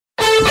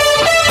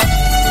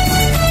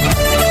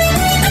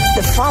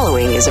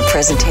following is a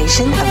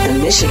presentation of the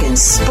Michigan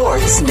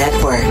Sports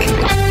Network.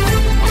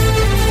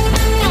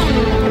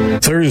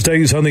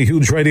 Thursdays on the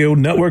Huge Radio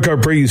Network are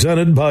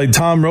presented by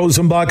Tom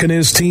Rosenbach and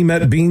his team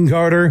at Bean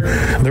Carter.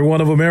 They're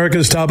one of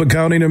America's top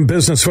accounting and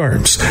business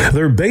firms.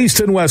 They're based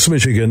in West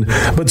Michigan,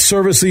 but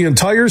service the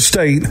entire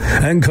state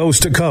and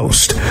coast to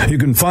coast. You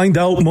can find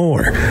out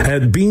more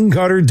at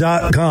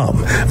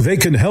beancarter.com. They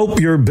can help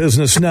your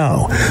business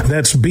now.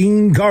 That's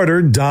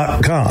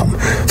beancarter.com.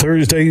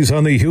 Thursdays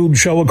on the Huge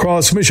Show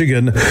across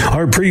Michigan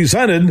are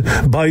presented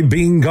by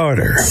Bean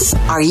Carter.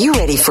 Are you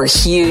ready for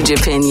huge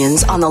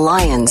opinions on the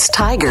Lions,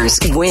 Tigers,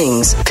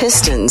 Wings,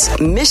 Pistons,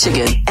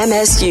 Michigan,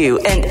 MSU,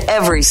 and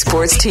every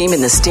sports team in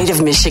the state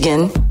of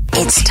Michigan?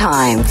 It's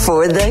time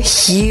for The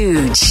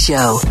Huge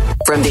Show.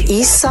 From the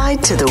east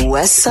side to the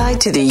west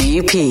side to the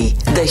UP,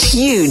 The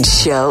Huge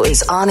Show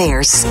is on air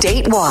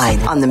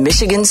statewide on the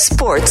Michigan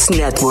Sports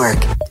Network.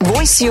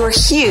 Voice your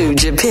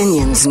huge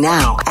opinions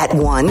now at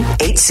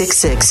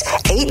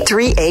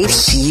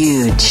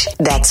 1-866-838-HUGE.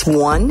 That's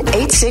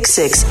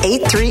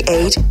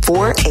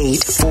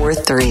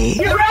 1-866-838-4843.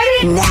 You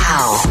ready?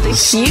 Now, the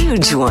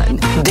huge one,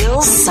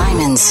 Bill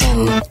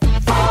Simonson.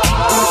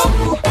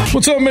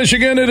 What's up,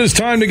 Michigan? It is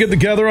time to get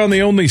together on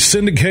the only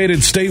syndicated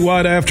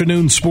statewide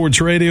afternoon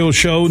sports radio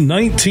show,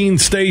 19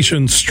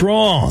 stations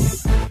strong.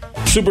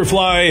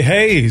 Superfly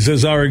Hayes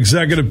is our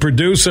executive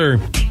producer.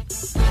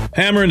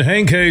 Hammer and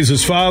Hank Hayes,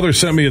 his father,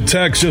 sent me a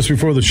text just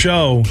before the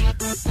show.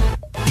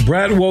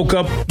 Brett woke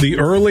up the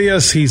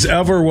earliest he's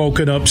ever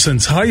woken up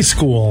since high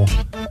school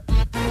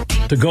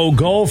to go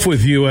golf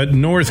with you at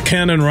North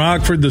Ken and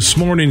Rockford this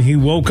morning. He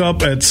woke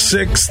up at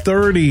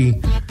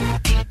 6:30.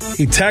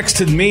 He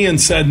texted me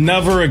and said,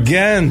 never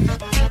again.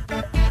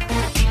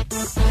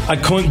 I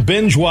couldn't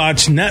binge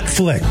watch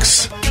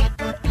Netflix.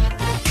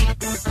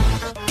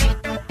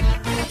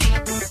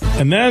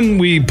 And then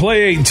we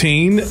play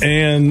 18,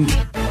 and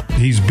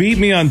he's beat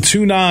me on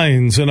 2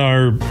 nines in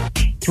our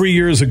 3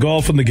 years of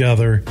golfing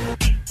together.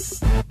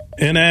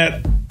 And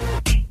at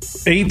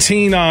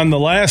 18 on the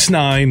last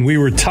 9, we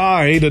were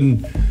tied,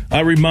 and I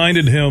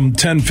reminded him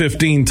 10,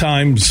 15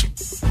 times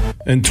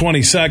in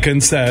 20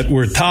 seconds that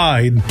we're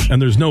tied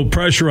and there's no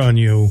pressure on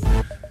you.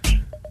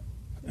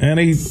 And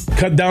he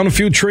cut down a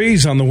few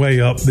trees on the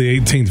way up the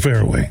 18th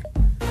fairway.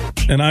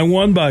 And I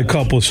won by a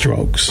couple of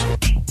strokes.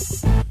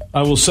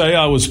 I will say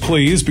I was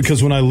pleased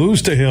because when I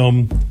lose to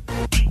him,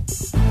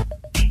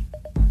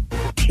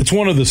 it's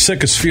one of the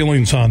sickest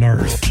feelings on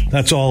earth.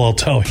 That's all I'll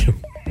tell you.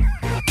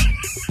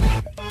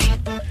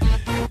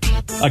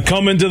 I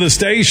come into the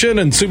station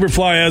and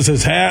Superfly has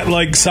his hat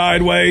like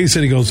sideways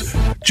and he goes,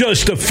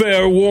 just a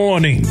fair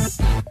warning.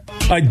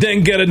 I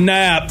didn't get a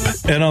nap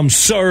and I'm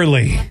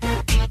surly.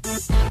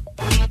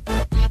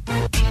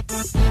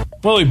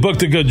 Well, he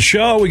booked a good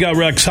show. We got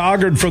Rex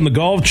Hoggard from the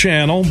Golf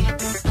Channel.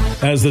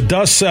 As the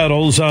dust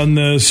settles on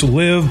this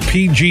Live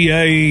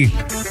PGA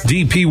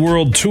DP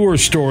World Tour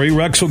story,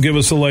 Rex will give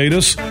us the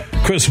latest.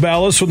 Chris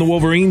Ballas from the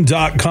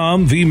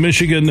Wolverine.com, the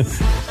Michigan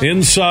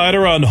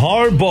insider on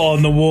Harbaugh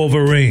and the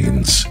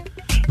Wolverines.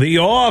 The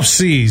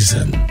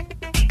offseason.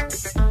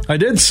 I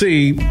did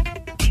see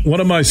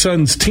one of my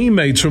son's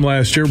teammates from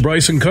last year,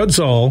 Bryson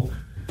Kudzall,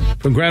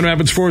 from Grand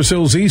Rapids, Forest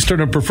Hills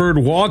Eastern, a preferred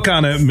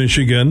walk-on at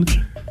Michigan.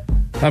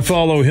 I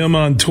follow him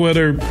on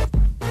Twitter,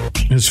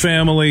 his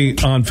family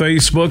on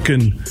Facebook,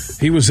 and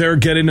he was there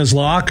getting his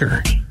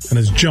locker and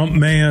his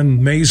Jumpman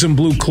Mason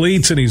blue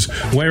cleats, and he's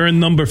wearing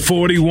number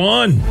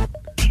 41.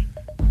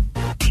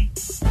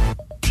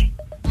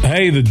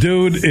 Hey, the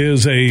dude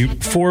is a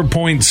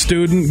 4-point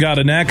student, got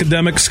an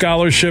academic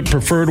scholarship,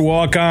 preferred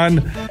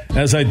walk-on,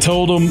 as I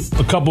told him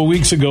a couple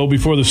weeks ago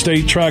before the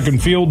state track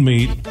and field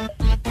meet,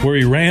 where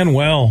he ran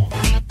well.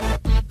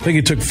 I think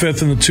he took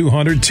 5th in the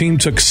 200. Team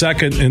took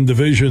 2nd in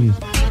Division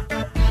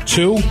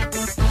 2.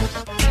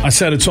 I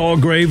said, it's all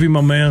gravy,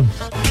 my man.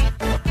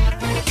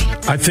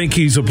 I think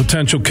he's a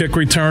potential kick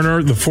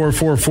returner. The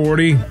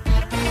 4.440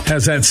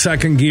 has that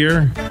second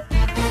gear.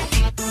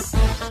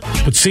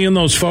 But seeing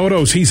those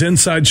photos, he's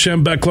inside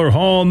Schembechler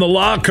Hall in the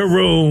locker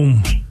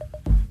room.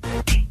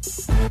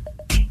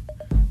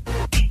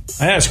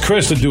 I asked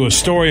Chris to do a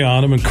story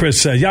on him, and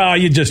Chris said, yeah,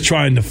 you're just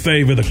trying to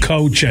favor the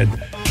coach at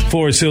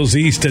Forest Hills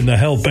Eastern to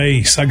help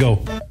Ace. I go,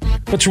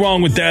 what's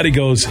wrong with that? He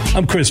goes,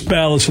 I'm Chris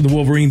Ballas from the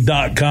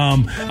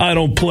Wolverine.com. I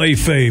don't play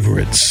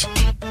favorites.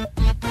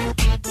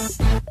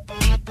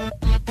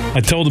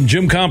 I told him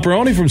Jim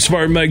Comparoni from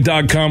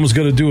SmartMeg.com was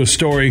going to do a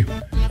story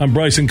on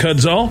Bryson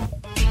Kudzall.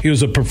 He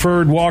was a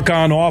preferred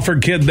walk-on offer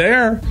kid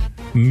there.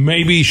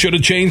 Maybe he should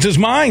have changed his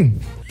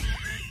mind.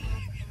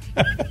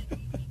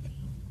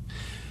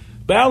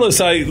 Ballas,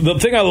 the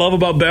thing I love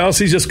about Ballas,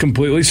 he's just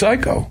completely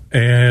psycho.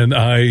 And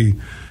I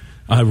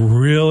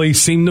really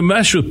seem to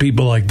mesh with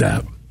people like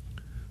that.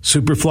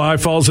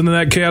 Superfly falls into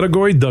that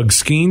category. Doug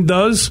Skeen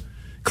does.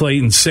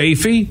 Clayton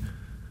Sayfie.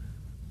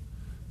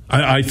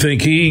 I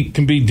think he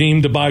can be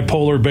deemed a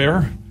bipolar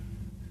bear.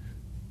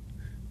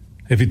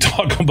 If you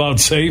talk about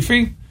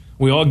Sayfie,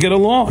 we all get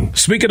along.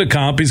 Speaking of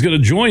comp, he's going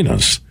to join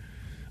us.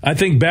 I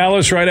think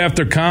Ballas right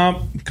after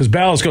comp Because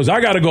Ballas goes,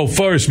 I got to go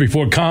first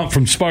before Comp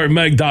from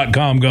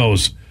SpartanMag.com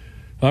goes.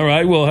 All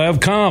right, we'll have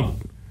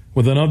Comp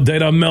with an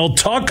update on Mel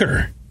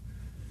Tucker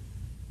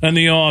and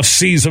the off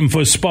season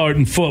for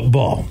Spartan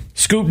football.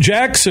 Scoop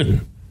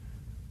Jackson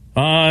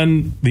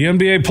on the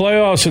NBA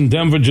playoffs, and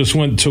Denver just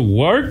went to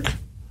work.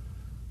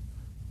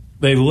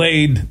 They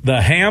laid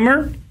the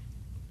hammer.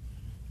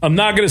 I'm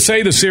not going to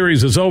say the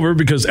series is over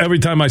because every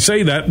time I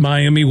say that,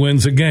 Miami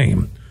wins a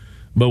game.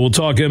 But we'll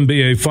talk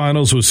NBA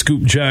Finals with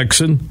Scoop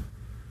Jackson.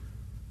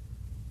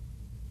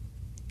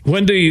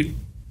 Wendy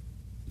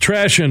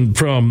Trashin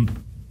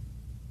from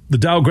the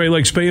Dow Great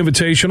Lakes Bay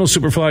Invitational.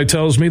 Superfly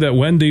tells me that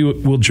Wendy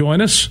will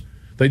join us.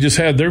 They just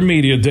had their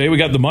media day. We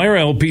got the Meyer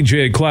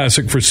LPGA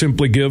Classic for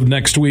Simply Give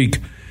next week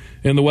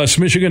in the West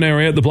Michigan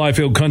area at the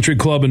Blythefield Country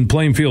Club in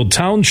Plainfield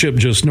Township,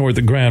 just north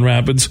of Grand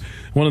Rapids.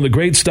 One of the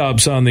great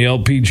stops on the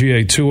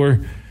LPGA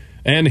Tour.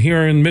 And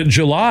here in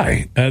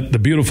mid-July at the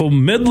beautiful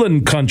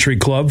Midland Country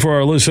Club for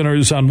our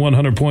listeners on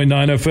 100.9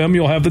 FM,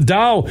 you'll have the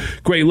Dow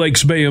Great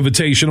Lakes Bay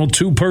Invitational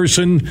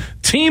two-person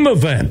team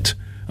event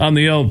on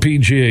the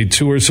LPGA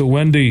Tour. So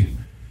Wendy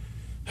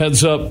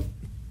heads up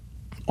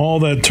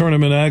all that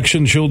tournament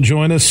action. She'll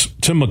join us.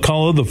 Tim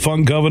McCullough, the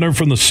fun governor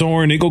from the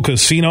Soaring Eagle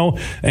Casino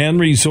and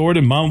Resort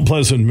in Mount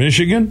Pleasant,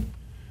 Michigan.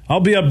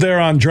 I'll be up there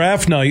on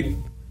draft night,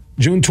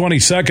 June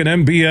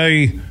 22nd,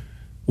 NBA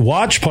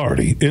watch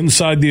party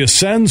inside the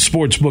Ascend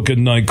Sportsbook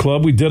and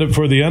Nightclub. We did it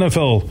for the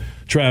NFL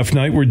draft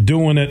night. We're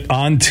doing it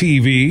on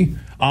TV,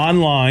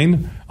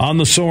 online, on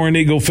the Soaring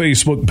Eagle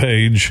Facebook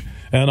page,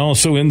 and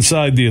also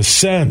inside the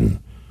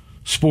Ascend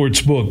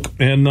Sportsbook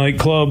and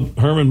Nightclub.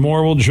 Herman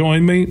Moore will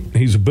join me.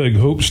 He's a big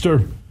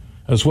hoopster,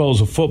 as well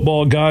as a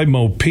football guy.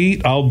 Mo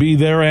Pete, I'll be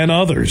there, and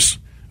others.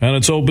 And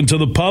it's open to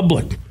the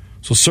public.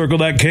 So circle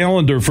that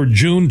calendar for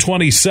June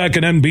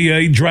 22nd,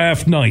 NBA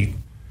draft night.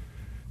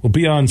 We'll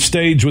be on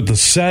stage with the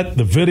set.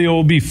 The video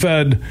will be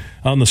fed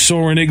on the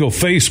Soaring Eagle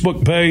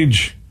Facebook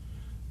page.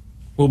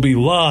 We'll be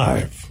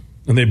live.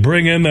 And they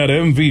bring in that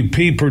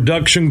MVP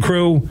production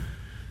crew.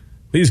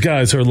 These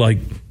guys are like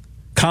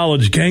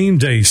college game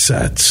day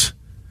sets.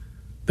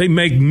 They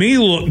make me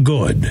look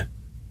good.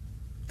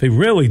 They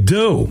really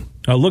do.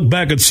 I look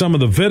back at some of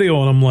the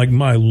video and I'm like,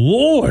 my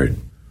Lord,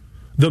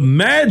 the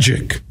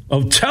magic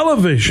of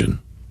television.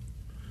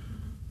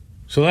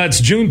 So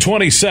that's June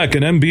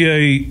 22nd,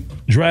 NBA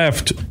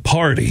draft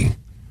party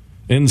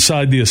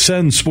inside the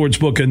Ascend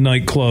Sportsbook and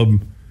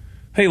Nightclub.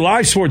 Hey,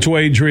 live sports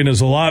wagering is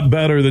a lot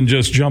better than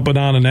just jumping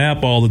on an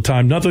app all the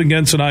time. Nothing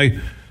against it. I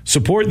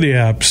support the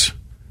apps.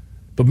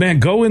 But, man,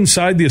 go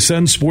inside the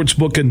Ascend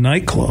Sportsbook and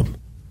Nightclub.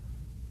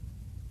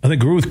 I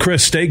think Ruth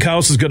Chris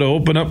Steakhouse is going to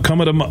open up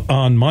coming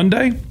on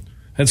Monday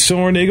at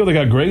Soaring Eagle. They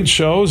got great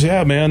shows.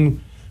 Yeah,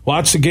 man,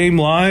 watch the game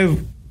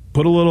live.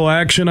 Put a little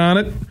action on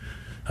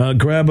it.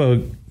 Grab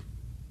a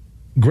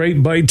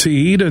great bite to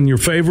eat and your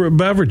favorite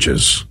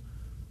beverages.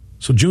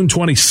 So June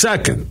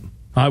 22nd,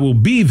 I will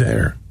be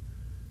there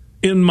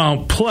in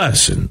Mount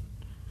Pleasant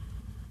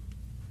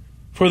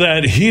for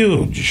that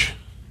huge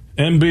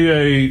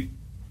NBA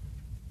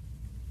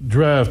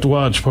draft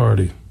watch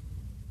party.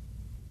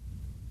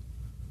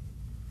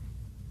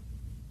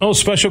 Oh,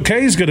 Special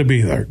K is going to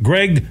be there.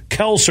 Greg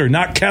Kelser,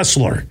 not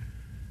Kessler.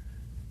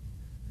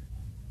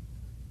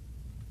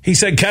 He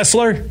said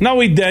Kessler? No,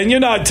 he didn't. You're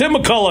not. Tim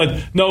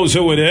McCullough knows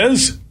who it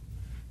is.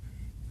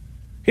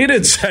 He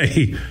didn't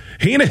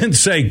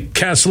say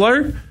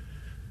Kessler.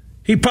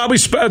 He probably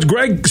spelled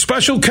Greg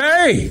Special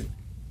K.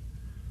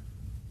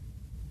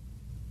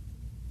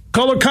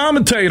 Color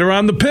commentator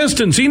on the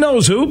Pistons. He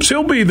knows hoops.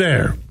 He'll be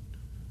there.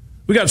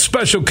 We got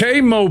Special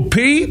K, Mo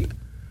Pete,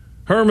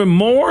 Herman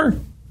Moore,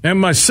 and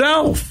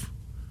myself.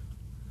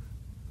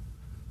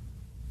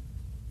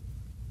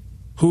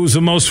 Who's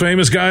the most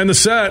famous guy in the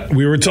set?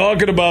 We were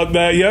talking about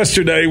that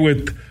yesterday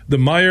with the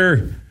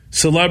Meyer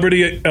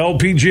Celebrity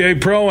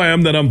LPGA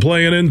Pro-Am that I'm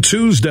playing in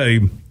Tuesday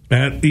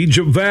at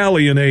Egypt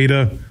Valley in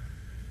Ada.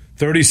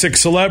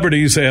 36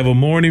 celebrities. They have a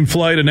morning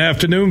flight, an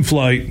afternoon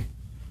flight.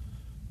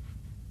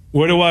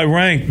 Where do I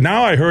rank?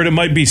 Now I heard it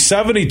might be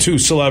 72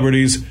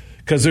 celebrities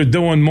because they're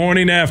doing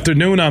morning,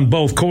 afternoon on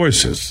both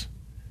courses.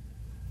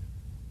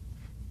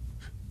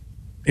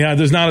 Yeah,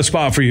 there's not a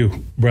spot for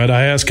you, Brett.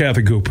 I asked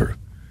Kathy Cooper.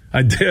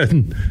 I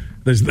did.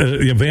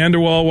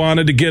 Vanderwall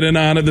wanted to get in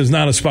on it. There's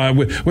not a spot.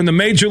 When the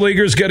major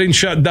leaguer's getting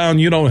shut down,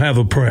 you don't have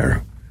a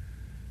prayer.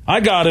 I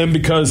got in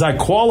because I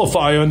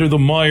qualify under the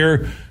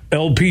Meyer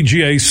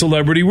LPGA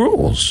celebrity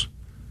rules.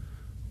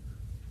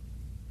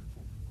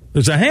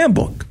 There's a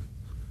handbook.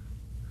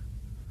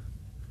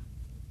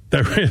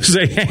 There is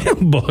a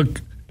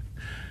handbook.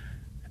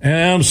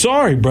 And I'm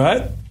sorry,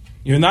 Brett.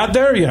 You're not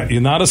there yet.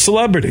 You're not a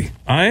celebrity.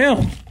 I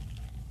am.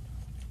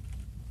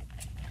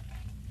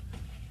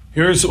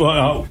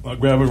 I'll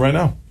grab it right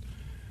now.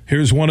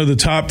 Here's one of the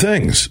top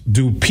things.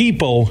 Do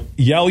people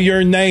yell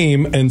your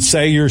name and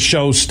say your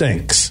show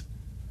stinks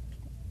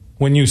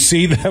when you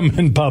see them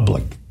in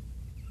public?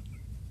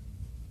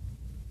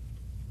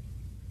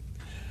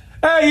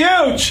 Hey,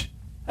 Huge!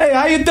 Hey,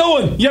 how you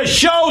doing? Your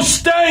show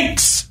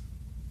stinks!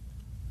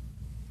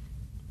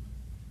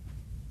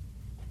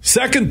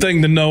 Second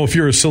thing to know if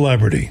you're a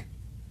celebrity,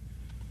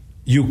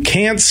 you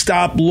can't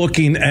stop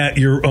looking at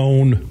your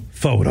own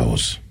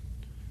photos.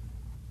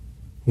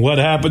 What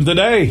happened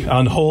today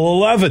on hole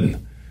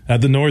 11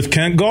 at the North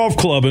Kent Golf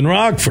Club in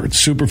Rockford?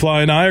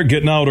 Superfly and I are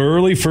getting out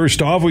early.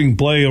 First off, we can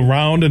play a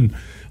round in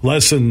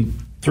less than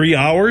 3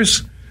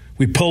 hours.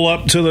 We pull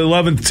up to the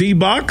 11th tee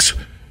box.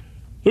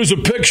 There's a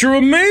picture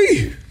of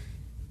me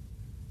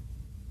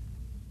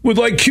with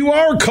like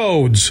QR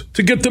codes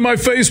to get to my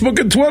Facebook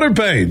and Twitter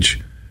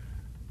page.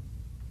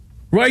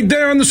 Right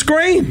there on the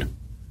screen.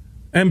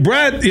 And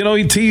Brett,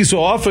 he tees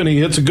off and he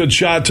hits a good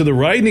shot to the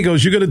right and he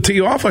goes, "You got to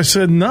tee off?" I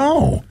said,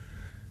 "No.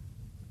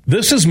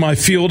 This is my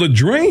field of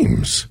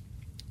dreams.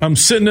 I'm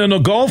sitting in a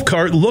golf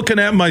cart looking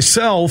at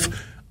myself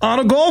on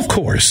a golf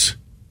course."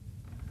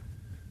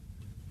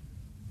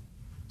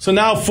 So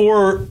now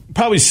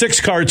probably 6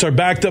 carts are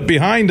backed up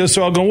behind us.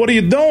 So I'll go, "What are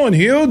you doing,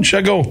 Huge?"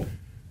 I go,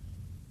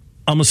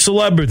 "I'm a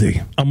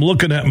celebrity. I'm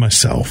looking at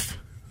myself."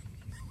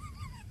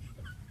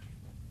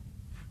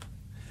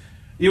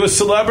 You a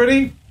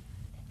celebrity?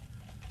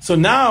 So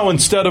now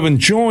instead of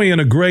enjoying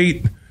a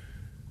great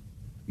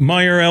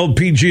Meyer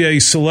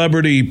LPGA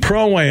Celebrity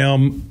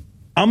Pro-Am,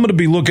 I'm going to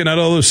be looking at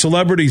other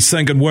celebrities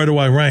thinking, where do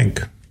I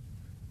rank?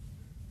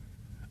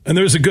 And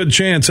there's a good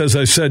chance, as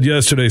I said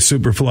yesterday,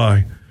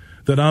 Superfly,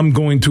 that I'm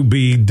going to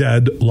be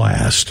dead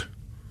last.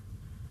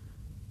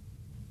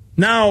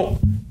 Now,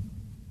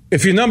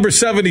 if you're number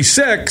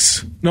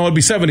 76, no, it'd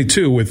be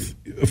 72 with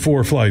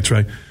 4 flights,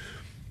 right?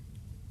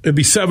 It'd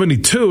be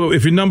 72.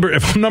 If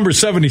number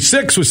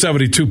 76 with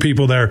 72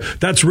 people there,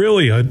 that's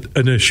really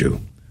an issue.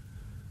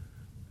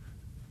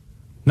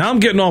 Now I'm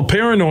getting all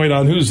paranoid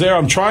on who's there.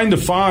 I'm trying to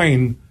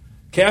find.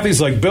 Kathy's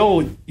like,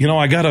 "Bill,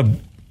 I got a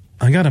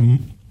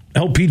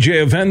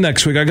LPGA event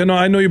next week." I go, "No,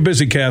 I know you're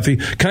busy, Kathy.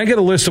 Can I get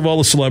a list of all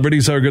the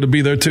celebrities that are going to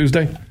be there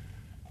Tuesday?"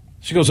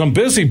 She goes, "I'm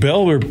busy,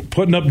 Bill. We're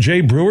putting up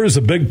Jay Brewer's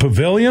a big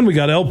pavilion. We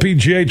got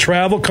LPGA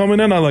travel coming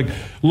in." I'm like,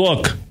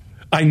 "Look,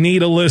 I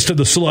need a list of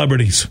the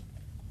celebrities."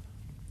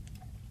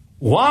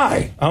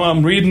 Why?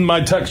 I'm reading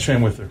my text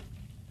chain with her.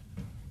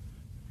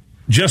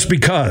 Just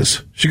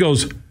because. She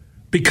goes,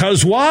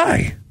 "Because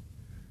why?"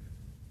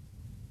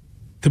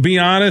 To be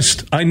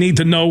honest, I need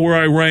to know where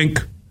I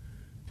rank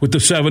with the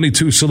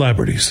 72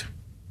 celebrities.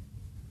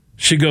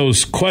 She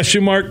goes,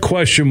 question mark,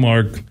 question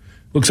mark.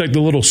 Looks like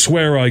the little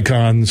swear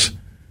icons.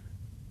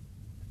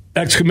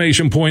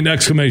 Exclamation point,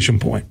 exclamation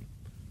point.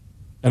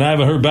 And I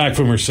haven't heard back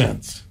from her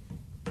since.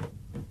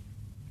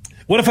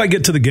 What if I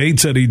get to the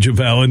gates at Egypt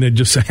Valley and they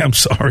just say, "I'm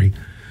sorry,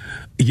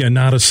 you're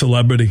not a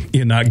celebrity.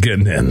 You're not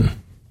getting in"?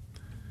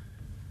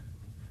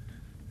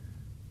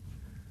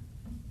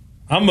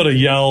 I'm going to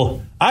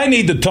yell, "I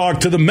need to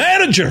talk to the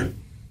manager."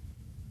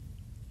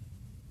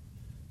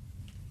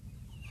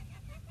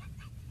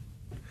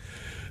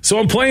 So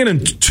I'm playing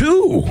in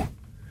 2.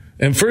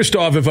 And first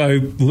off, if I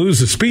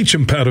lose the speech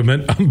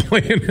impediment, I'm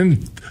playing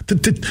in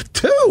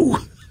 2.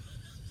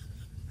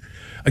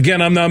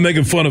 Again, I'm not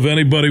making fun of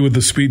anybody with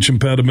the speech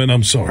impediment.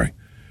 I'm sorry.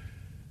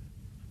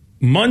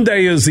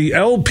 Monday is the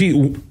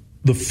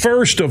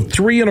first of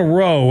 3 in a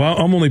row.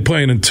 I'm only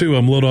playing in 2.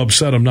 I'm a little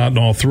upset I'm not in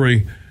all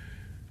 3.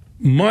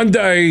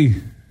 Monday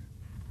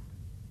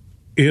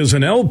is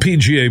an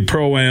LPGA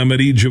Pro-Am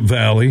at Egypt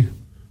Valley.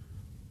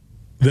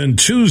 Then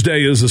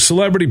Tuesday is a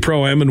Celebrity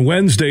Pro-Am, and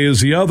Wednesday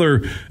is the other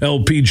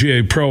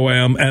LPGA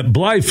Pro-Am at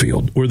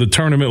Blythefield, where the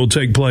tournament will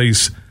take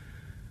place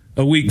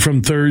a week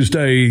from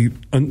Thursday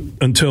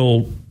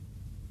until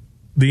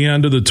the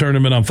end of the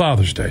tournament on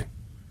Father's Day.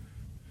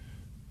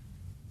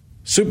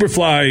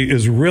 Superfly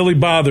is really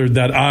bothered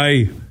that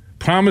I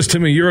promised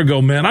him a year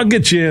ago, "Man, I'll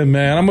get you in,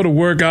 man. I'm going to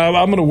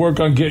work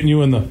on getting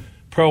you in the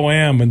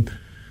Pro-Am."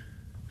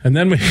 And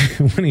then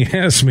when he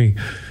asked me,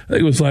 I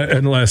think it was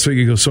last week,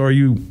 he goes, "So are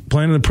you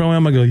playing in the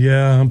Pro-Am?" I go,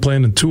 "Yeah, I'm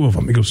playing in 2 of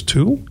them." He goes,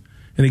 "2?"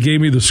 And he gave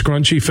me the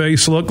scrunchy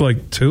face look,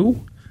 like,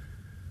 2?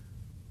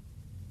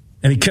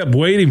 And he kept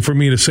waiting for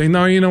me to say,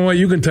 "No, you know what?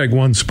 You can take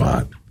 1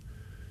 spot."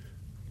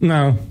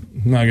 No,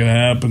 not going to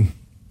happen.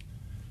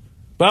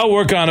 But I'll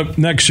work on it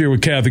next year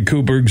with Kathy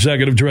Cooper,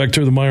 Executive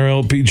Director of the Meyer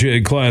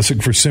LPGA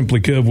Classic for Simply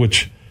Give,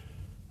 which,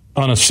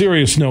 on a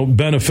serious note,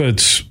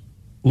 benefits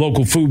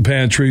local food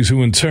pantries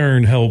who in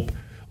turn help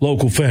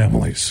local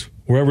families.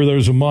 Wherever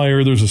there's a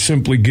Meyer, there's a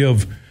Simply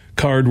Give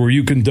card where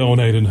you can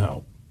donate and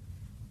help.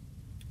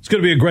 It's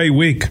going to be a great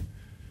week.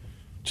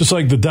 Just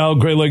like the Dow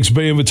Great Lakes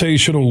Bay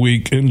Invitational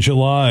Week in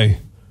July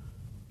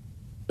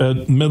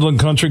at Midland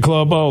Country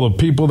Club. Oh, the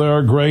people there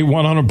are great.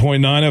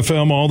 100.9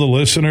 FM, all the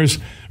listeners.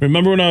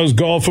 Remember when I was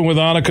golfing with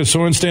Annika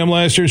Sorenstam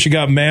last year? She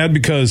got mad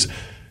because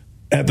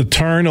at the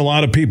turn, a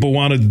lot of people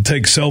wanted to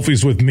take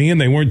selfies with me,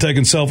 and they weren't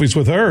taking selfies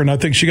with her, and I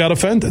think she got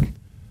offended.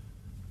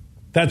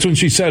 That's when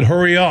she said,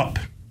 "Hurry up,"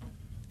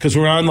 because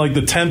we're on like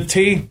the 10th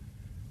tee.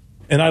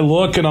 And I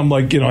look and I'm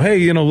like,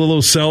 hey, a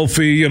little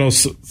selfie,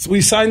 so we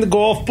signed the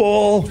golf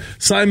ball,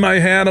 signed my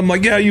hat. I'm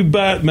like, "Yeah, you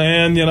bet,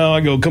 man." I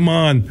go, "Come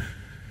on."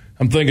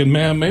 I'm thinking,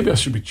 man, maybe I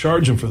should be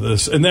charging for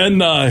this. And then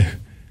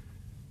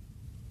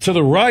to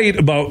the right,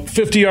 about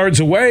 50 yards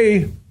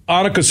away,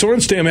 Annika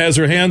Sorenstam has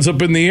her hands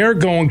up in the air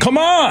going, come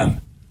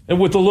on. And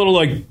with a little,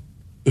 like,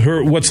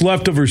 her what's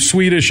left of her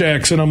Swedish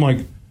accent, I'm like,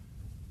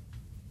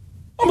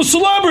 I'm a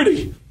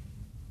celebrity.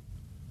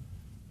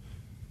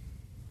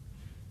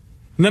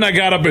 And then I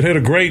got up and hit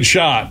a great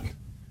shot.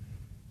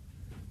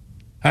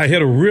 I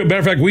hit a real, matter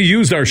of fact, we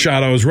used our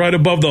shot. I was right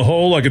above the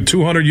hole, like a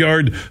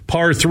 200-yard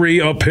par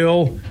 3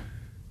 uphill.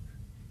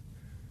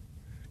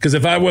 Because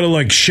if I would have,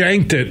 like,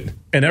 shanked it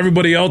and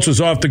everybody else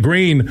was off the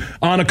green,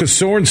 Annika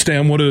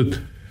Sorenstam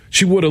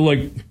would have,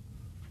 like,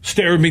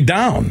 stared me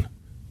down.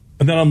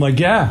 And then I'm like,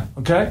 yeah,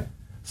 okay.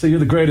 So you're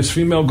the greatest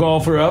female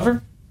golfer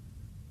ever?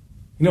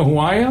 You know who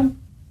I am?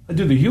 I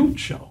do the Huge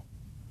Show.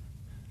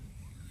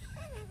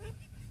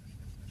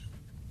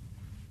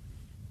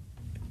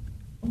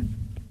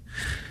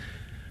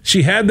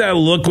 She had that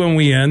look when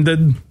we ended.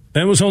 And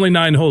it was only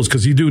 9 holes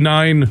because you do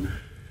 9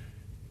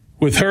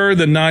 with her,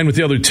 then 9 with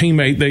the other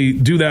teammate. They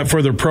do that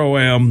for their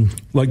Pro-Am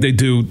like they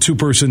do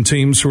 2-person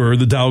teams for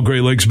the Dow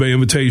Great Lakes Bay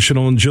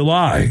Invitational in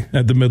July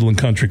at the Midland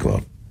Country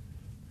Club.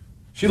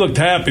 She looked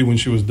happy when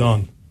she was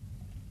done.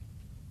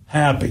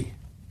 Happy.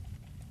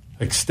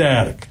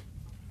 Ecstatic.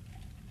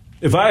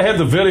 If I had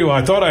the video,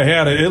 I thought I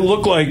had it. It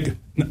looked like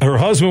her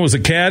husband was a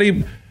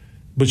caddy,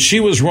 but she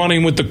was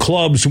running with the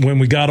clubs when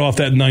we got off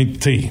that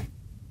 9th tee.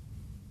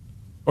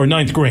 Or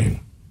 9th green.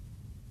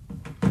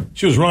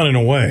 She was running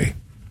away.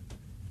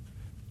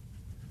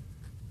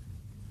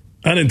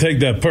 I didn't take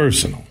that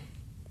personal.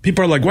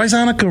 People are like, why is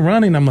Annika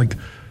running? I'm like,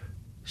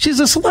 she's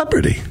a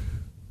celebrity.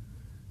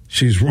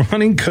 She's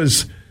running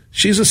because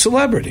she's a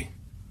celebrity.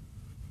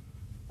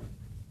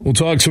 We'll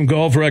talk some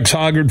golf. Rex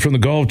Hoggard from the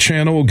Golf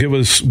Channel will give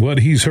us what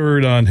he's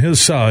heard on his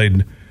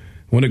side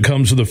when it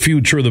comes to the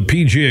future of the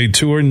PGA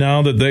Tour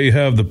now that they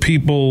have the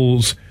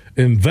People's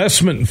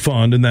Investment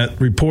Fund and that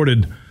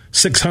reported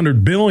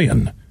 $600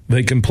 billion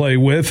they can play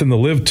with, and the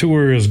LIV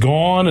Tour is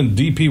gone, and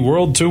DP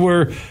World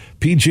Tour,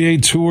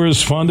 PGA Tour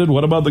is funded.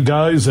 What about the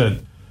guys that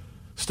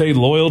stayed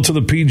loyal to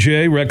the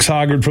PGA? Rex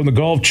Hoggard from the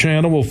Golf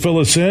Channel will fill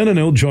us in, and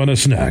he'll join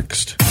us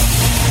next.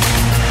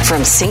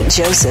 From St.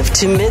 Joseph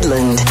to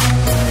Midland,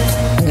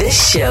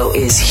 this show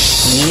is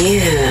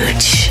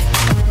huge.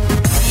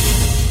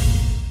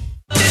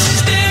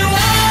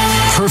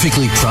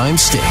 Perfectly primed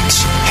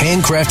steaks,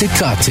 handcrafted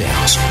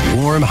cocktails,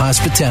 warm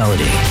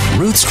hospitality.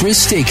 Ruth's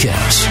Chris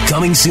Steakhouse,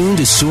 coming soon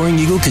to Soaring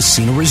Eagle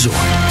Casino Resort.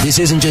 This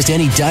isn't just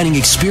any dining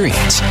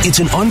experience. It's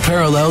an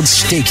unparalleled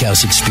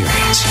steakhouse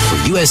experience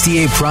where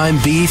USDA prime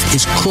beef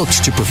is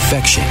cooked to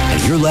perfection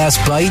and your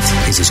last bite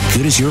is as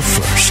good as your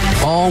first.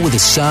 All with a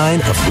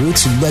sign of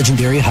Ruth's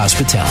legendary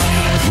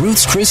hospitality.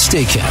 Ruth's Chris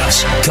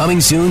Steakhouse, coming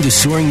soon to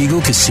Soaring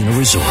Eagle Casino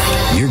Resort.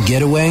 Your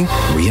getaway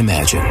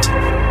reimagined.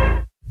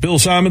 Bill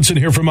Simonson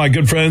here from my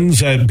good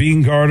friends at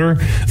Bean Garter.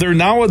 They're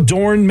now a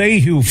Dorn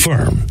Mayhew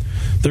firm.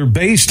 They're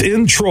based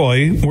in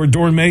Troy, where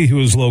Dorn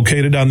Mayhew is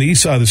located on the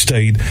east side of the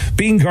state.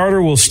 Bean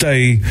Garter will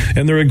stay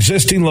in their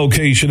existing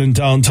location in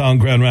downtown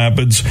Grand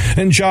Rapids,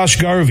 and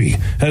Josh Garvey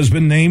has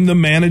been named the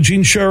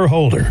managing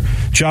shareholder.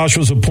 Josh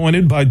was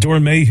appointed by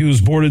Dorn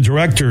Mayhew's board of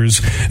directors,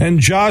 and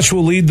Josh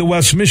will lead the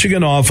West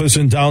Michigan office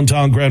in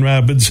downtown Grand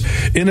Rapids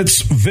in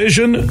its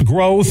vision,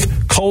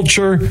 growth,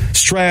 culture,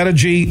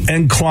 strategy,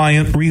 and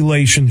client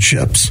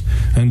relationships.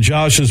 And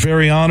Josh is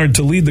very honored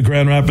to lead the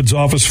Grand Rapids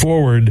office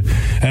forward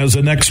as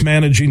the next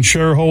managing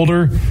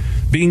shareholder.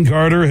 Bean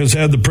Garter has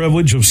had the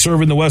privilege of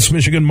serving the West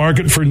Michigan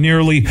market for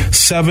nearly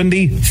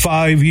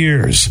 75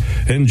 years.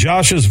 And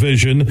Josh's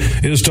vision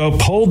is to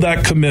uphold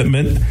that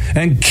commitment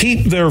and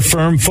keep their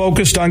firm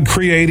focused on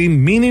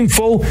creating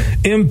meaningful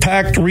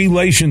impact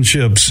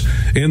relationships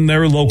in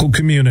their local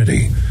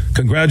community.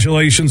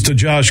 Congratulations to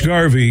Josh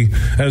Garvey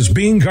as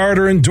Bean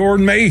Garter and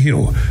Dorn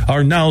Mayhew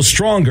are now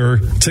stronger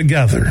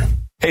together.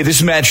 Hey, this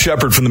is Matt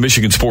Shepard from the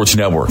Michigan Sports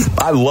Network.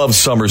 I love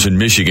summers in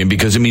Michigan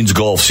because it means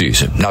golf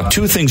season. Now,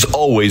 2 things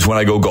always when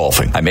I go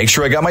golfing. I make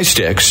sure I got my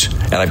sticks,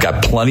 and I've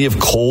got plenty of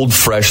cold,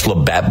 fresh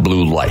Labatt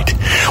Blue Light.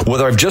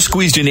 Whether I've just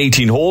squeezed in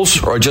 18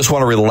 holes or I just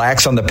want to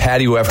relax on the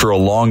patio after a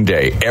long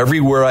day,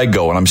 everywhere I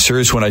go, and I'm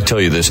serious when I tell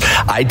you this,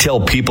 I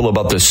tell people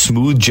about the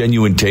smooth,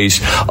 genuine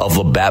taste of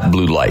Labatt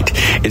Blue Light.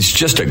 It's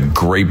just a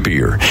great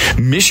beer.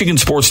 Michigan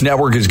Sports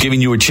Network is giving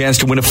you a chance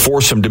to win a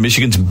foursome to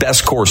Michigan's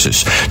best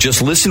courses.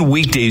 Just listen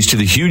weekdays to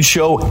the Huge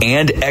Show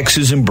and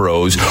X's and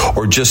Bros,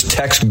 or just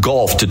text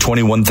golf to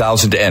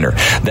 21,000 to enter.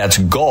 That's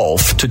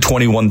golf to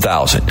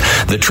 21,000.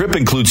 The trip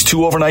includes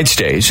 2 overnight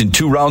stays and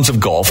 2 rounds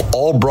of golf,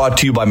 all brought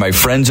to you by my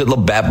friends at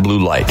Labatt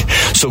Blue Light.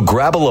 So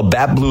grab a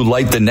Labatt Blue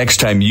Light the next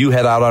time you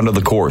head out onto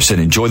the course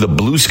and enjoy the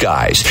blue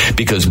skies,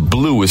 because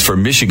blue is for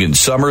Michigan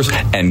summers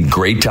and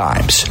great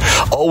times.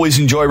 Always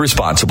enjoy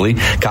responsibly.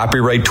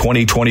 Copyright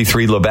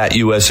 2023 Labatt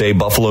USA,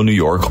 Buffalo, New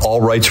York.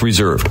 All rights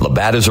reserved.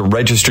 Labatt is a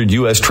registered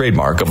U.S.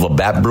 trademark of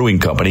Labatt Brewing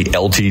Company,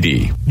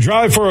 Ltd.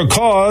 Drive for a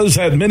Cause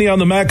at Mini on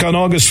the Mac on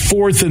August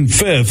 4th and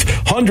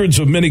 5th. Hundreds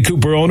of Mini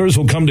Cooper owners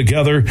will come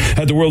together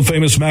at the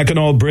world-famous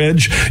Mackinac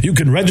Bridge. You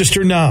can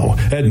register now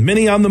at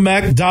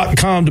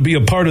minionthemac.com to be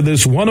a part of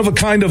this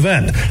one-of-a-kind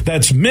event.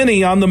 That's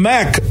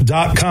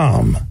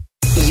minionthemac.com.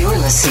 You're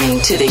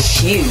listening to The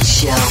Huge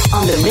Show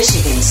on the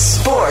Michigan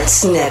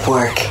Sports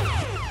Network.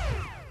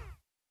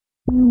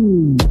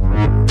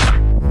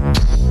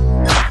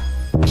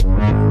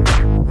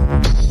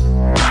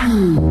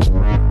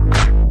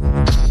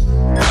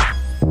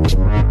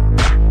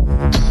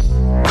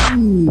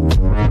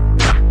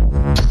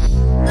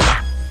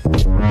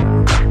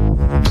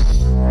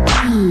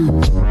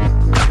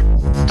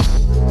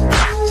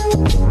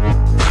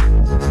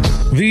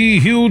 The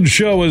Huge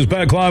Show is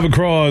back live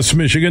across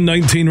Michigan,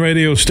 19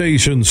 radio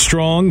stations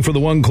strong. For the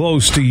one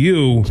close to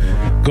you,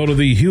 go to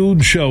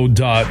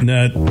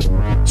thehugeshow.net.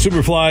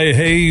 Superfly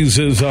Hayes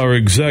is our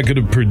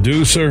executive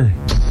producer.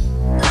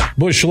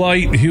 Busch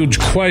Light, huge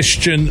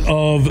question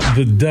of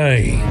the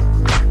day.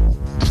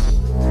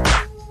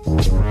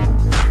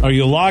 Are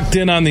you locked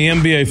in on the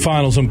NBA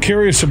Finals? I'm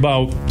curious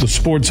about the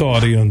sports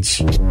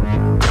audience.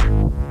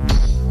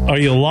 Are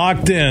you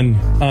locked in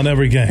on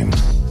every game?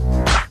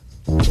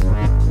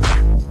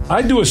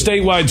 I do a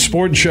statewide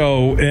sports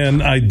show,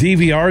 and I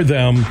DVR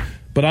them,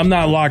 but I'm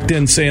not locked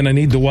in saying I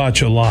need to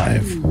watch it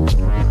live.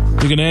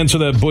 You can answer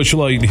that Busch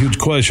Light huge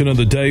question of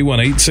the day,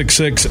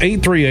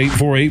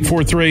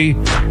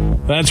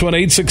 1-866-838-4843. That's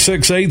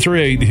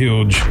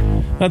 1-866-838-HUGE.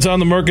 That's on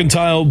the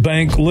Mercantile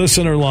Bank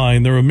listener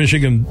line. They're a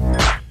Michigan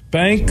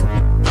bank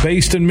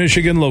based in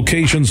Michigan,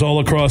 locations all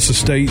across the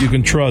state. You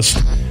can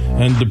trust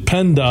and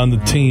depend on the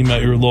team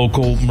at your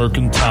local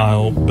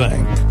Mercantile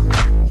Bank.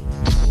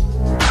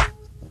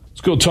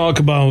 Let's go talk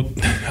about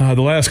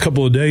the last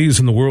couple of days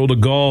in the world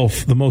of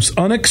golf. The most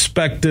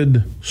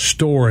unexpected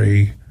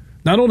story,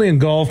 not only in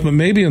golf, but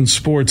maybe in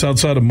sports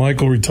outside of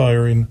Michael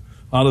retiring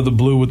out of the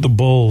blue with the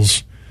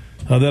Bulls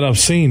that I've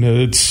seen.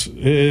 It's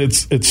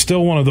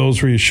still one of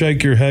those where you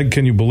shake your head,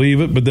 can you believe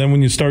it? But then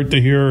when you start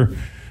to hear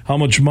how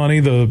much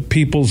money the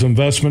People's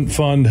Investment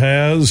Fund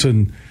has,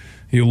 and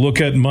you look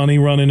at money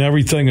running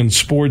everything in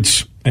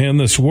sports and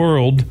this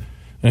world,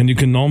 and you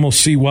can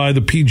almost see why the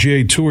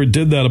PGA Tour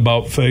did that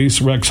about face.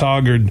 Rex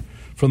Hoggard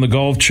from the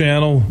Golf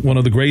Channel, one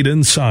of the great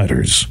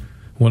insiders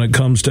when it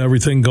comes to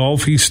everything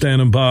golf. He's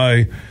standing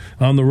by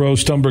on the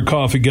Roast Umber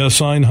Coffee guest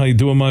line. How you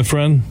doing, my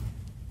friend?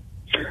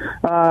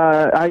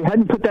 I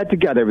hadn't put that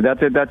together, but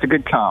that's a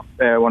good comp.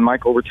 When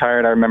Michael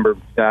retired, I remember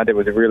that. It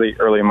was really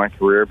early in my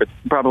career, but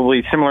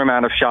probably similar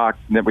amount of shock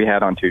that we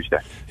had on Tuesday.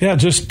 Yeah,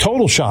 just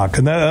total shock,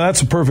 and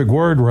that's a perfect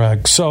word,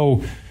 Rex.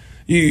 So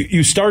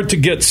you start to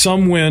get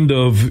some wind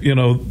of,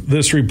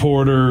 this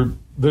reporter,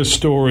 this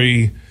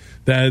story,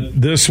 that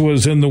this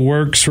was in the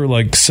works for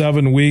like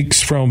 7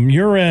 weeks. From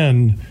your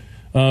end,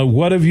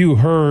 what have you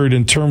heard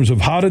in terms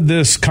of how did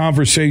this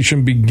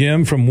conversation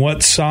begin, from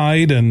what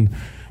side, and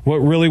what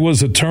really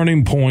was a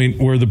turning point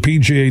where the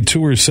PGA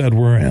Tour said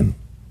we're in?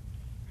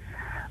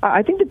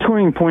 I think the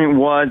turning point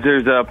was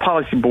there's a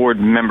policy board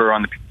member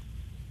on the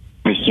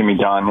PGA, Jimmy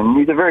Dunn, and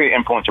he's a very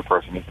influential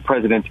person. He's the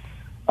president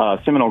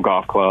Seminole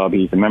Golf Club.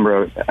 He's a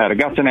member at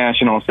Augusta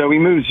National, so he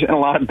moves in a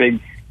lot of big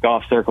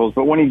golf circles.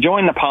 But when he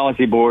joined the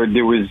policy board,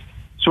 there was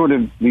sort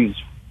of these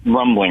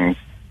rumblings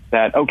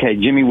that, okay,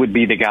 Jimmy would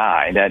be the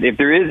guy, that if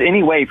there is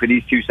any way for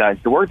these two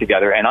sides to work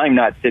together, and I'm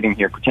not sitting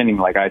here pretending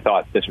like I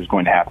thought this was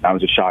going to happen. I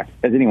was as shocked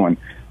as anyone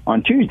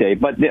on Tuesday.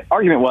 But the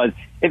argument was,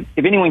 if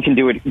anyone can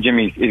do it,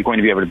 Jimmy is going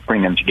to be able to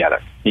bring them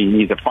together.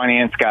 He's a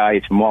finance guy.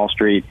 He's from Wall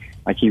Street.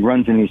 Like, he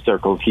runs in these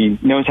circles. He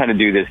knows how to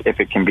do this if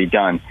it can be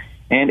done.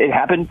 And it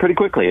happened pretty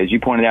quickly, as you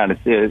pointed out.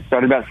 It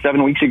started about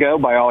 7 weeks ago,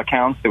 by all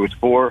accounts. There was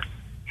 4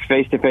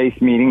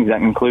 face-to-face meetings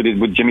that included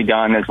with Jimmy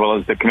Dunn as well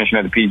as the commissioner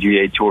of the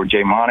PGA Tour,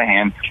 Jay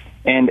Monahan.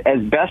 And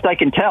as best I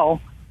can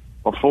tell,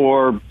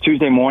 before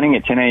Tuesday morning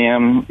at 10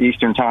 a.m.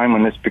 Eastern Time,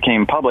 when this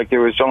became public,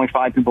 there was only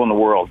 5 people in the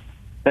world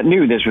that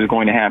knew this was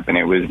going to happen.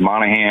 It was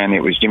Monahan,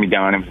 it was Jimmy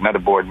Dunn, it was another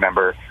board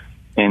member,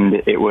 and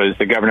it was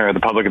the governor of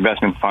the Public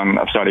Investment Fund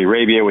of Saudi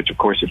Arabia, which, of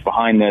course, is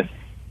behind this,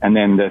 and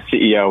then the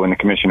CEO and the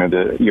commissioner of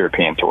the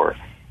European Tour.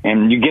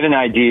 And you get an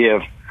idea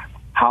of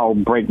how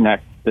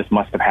breakneck this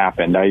must have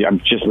happened. I'm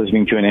just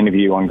listening to an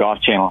interview on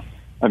Golf Channel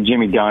of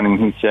Jimmy Dunn, and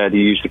he said, he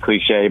used a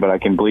cliche, but I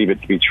can believe it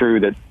to be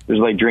true, that it was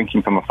like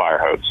drinking from a fire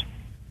hose.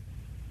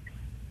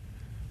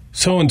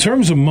 So in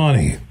terms of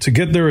money, to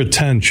get their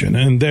attention,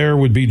 and there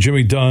would be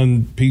Jimmy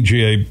Dunn,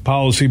 PGA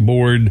Policy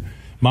Board,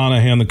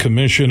 Monahan, the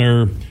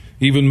commissioner,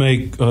 even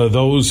make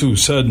those who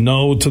said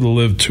no to the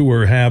LIV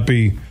Tour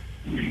happy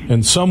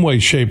in some way,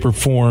 shape, or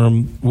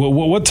form.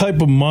 What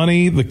type of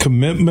money, the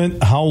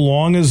commitment, how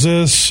long is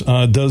this?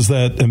 Does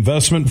that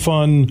investment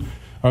fund,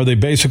 are they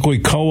basically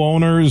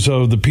co-owners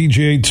of the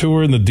PGA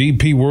Tour and the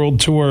DP World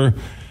Tour?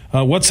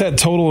 What's that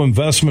total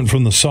investment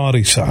from the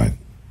Saudi side?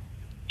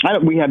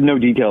 We have no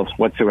details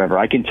whatsoever.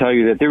 I can tell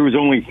you that there was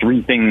only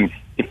 3 things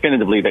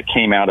definitively that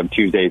came out of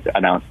Tuesday's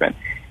announcement.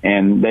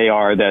 And they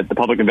are that the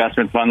Public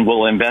Investment Fund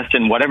will invest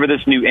in whatever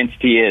this new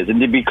entity is.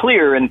 And to be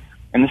clear, and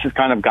this has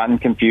kind of gotten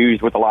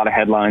confused with a lot of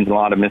headlines and a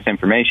lot of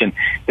misinformation,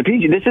 this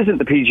isn't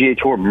the PGA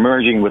Tour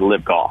merging with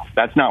LIV Golf.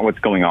 That's not what's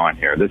going on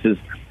here. This is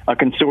a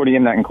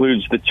consortium that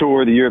includes the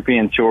Tour, the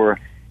European Tour,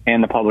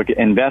 and the Public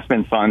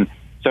Investment Fund.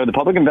 So the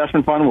Public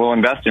Investment Fund will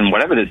invest in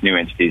whatever this new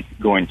entity is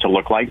going to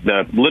look like.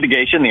 The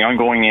litigation, the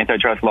ongoing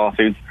antitrust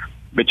lawsuits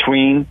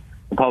between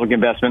the Public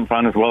Investment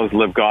Fund as well as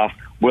LIV Golf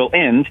will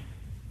end.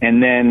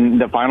 And then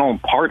the final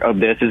part of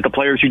this is the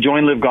players who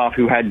join LIV Golf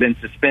who had been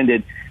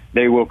suspended,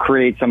 they will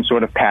create some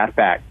sort of path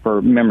back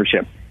for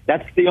membership.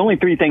 That's the only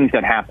three things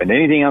that happened.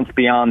 Anything else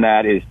beyond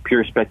that is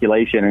pure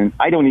speculation. And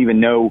I don't even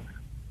know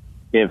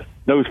if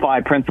those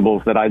 5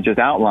 principles that I just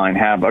outlined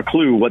have a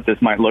clue what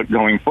this might look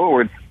going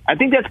forward. I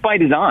think that's by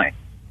design,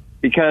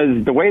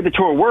 because the way the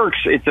tour works,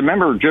 it's a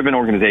member-driven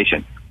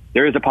organization.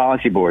 There is a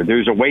policy board.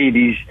 There's a way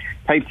these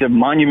types of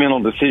monumental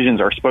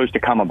decisions are supposed to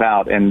come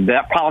about, and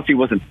that policy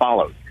wasn't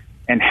followed.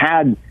 And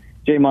had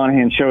Jay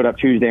Monahan showed up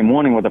Tuesday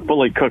morning with a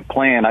fully cooked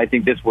plan, I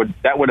think that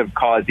would have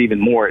caused even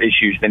more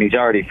issues than he's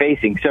already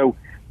facing. So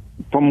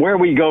from where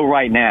we go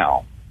right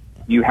now,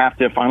 you have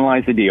to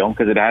finalize the deal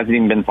because it hasn't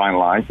even been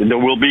finalized. There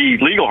will be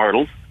legal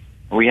hurdles.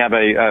 We have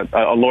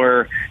a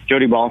lawyer,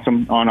 Jody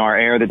Balsam, on our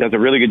air that does a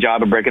really good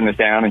job of breaking this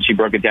down, and she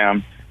broke it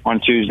down on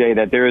Tuesday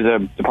that there is a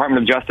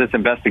Department of Justice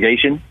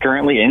investigation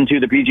currently into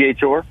the PGA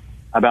Tour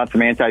about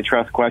some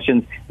antitrust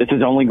questions. This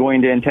is only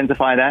going to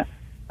intensify that,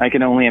 I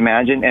can only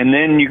imagine. And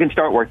then you can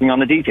start working on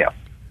the details.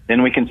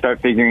 Then we can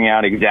start figuring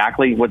out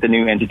exactly what the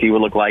new entity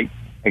will look like,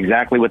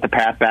 exactly what the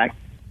path back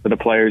for the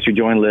players who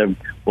join LIV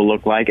will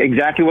look like,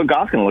 exactly what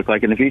golf's going to look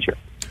like in the future.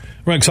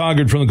 Rex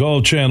Hoggard from the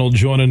Golf Channel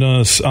joining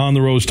us on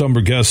the Rose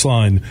Umber guest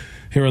line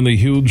here on the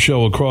huge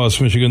show across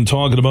Michigan,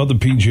 talking about the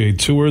PGA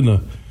Tour and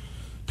the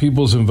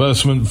People's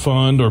Investment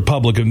Fund, or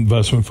Public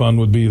Investment Fund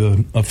would be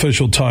the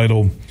official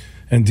title,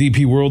 and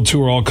DP World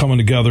Tour all coming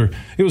together.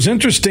 It was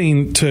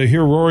interesting to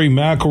hear Rory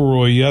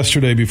McIlroy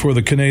yesterday before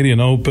the Canadian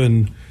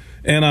Open,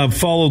 and I've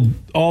followed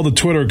all the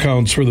Twitter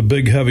accounts for the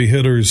big heavy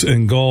hitters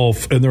in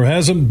golf, and there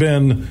hasn't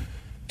been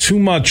too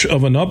much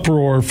of an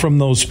uproar from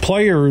those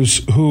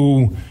players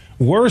who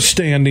were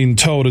standing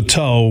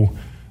toe-to-toe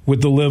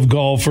with the LIV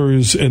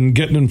golfers and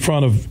getting in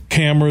front of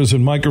cameras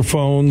and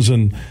microphones.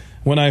 And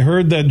when I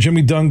heard that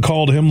Jimmy Dunn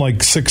called him like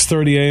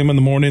 6:30 a.m. in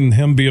the morning,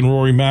 him being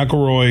Rory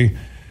McIlroy,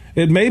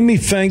 it made me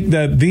think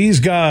that these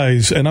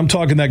guys, and I'm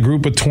talking that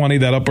group of 20,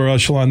 that upper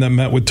echelon that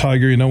met with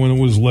Tiger, when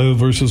it was LIV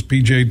versus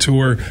PGA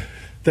Tour,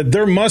 that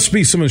there must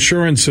be some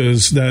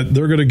assurances that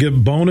they're going to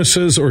get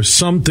bonuses or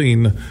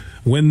something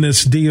when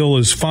this deal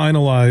is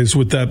finalized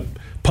with that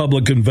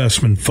Public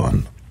Investment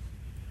Fund.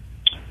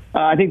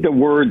 I think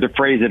the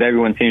phrase that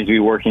everyone seems to be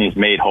working is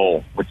made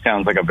whole, which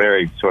sounds like a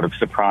very sort of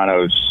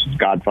Sopranos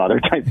Godfather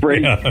type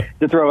phrase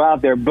to throw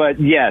out there. But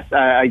yes,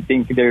 I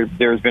think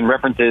there's been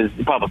references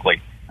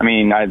publicly. I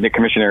mean, the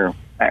commissioner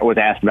was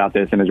asked about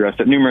this and addressed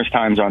it numerous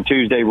times on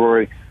Tuesday.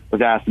 Rory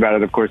was asked about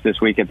it, of course, this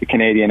week at the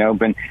Canadian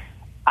Open.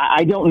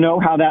 I don't know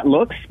how that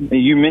looks.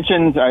 You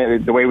mentioned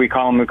the way we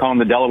call them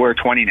the Delaware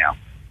 20 now.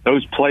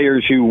 Those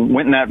players who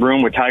went in that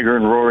room with Tiger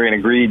and Rory and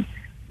agreed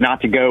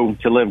not to go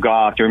to LIV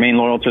Golf, to remain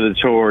loyal to the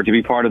tour, to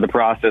be part of the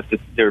process,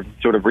 to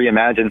sort of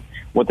reimagine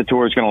what the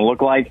tour is going to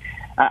look like.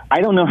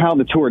 I don't know how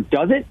the tour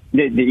does it.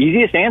 The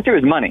easiest answer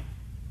is money.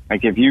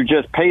 Like if you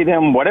just pay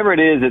them whatever it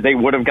is that they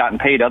would have gotten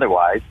paid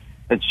otherwise,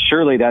 that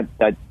surely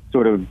that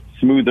sort of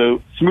smooths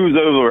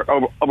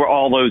over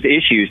all those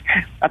issues.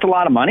 That's a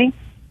lot of money,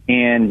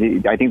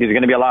 and I think there's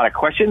going to be a lot of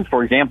questions.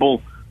 For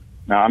example,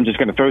 I'm just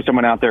going to throw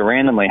someone out there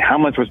randomly. How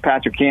much was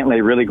Patrick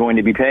Cantlay really going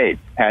to be paid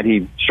had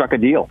he struck a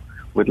deal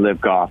with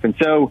LIV Golf? And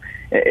so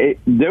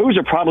those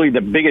are probably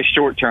the biggest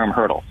short-term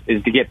hurdles,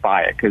 is to get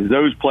by it, because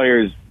those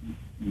players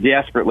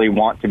desperately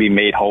want to be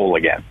made whole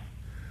again.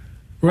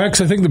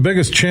 Rex, I think the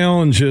biggest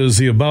challenge is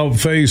the about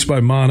face by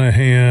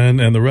Monahan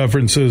and the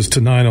references to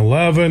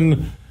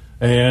 9/11,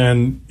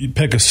 and you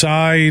pick a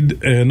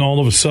side, and all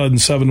of a sudden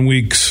 7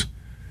 weeks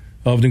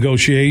of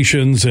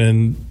negotiations,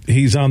 and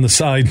he's on the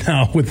side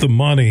now with the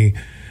money.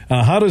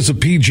 How does the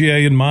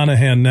PGA and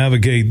Monahan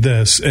navigate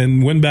this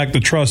and win back the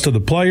trust of the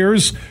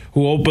players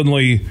who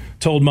openly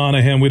told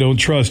Monahan, we don't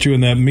trust you,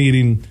 in that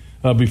meeting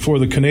before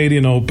the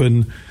Canadian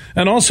Open,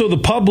 and also the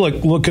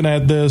public looking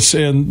at this?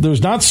 And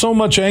there's not so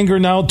much anger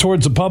now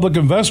towards the Public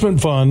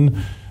Investment Fund.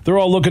 They're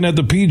all looking at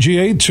the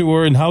PGA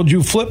Tour, and how'd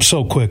you flip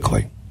so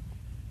quickly?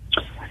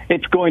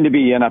 It's going to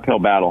be an uphill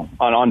battle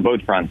on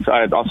both fronts.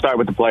 I'll start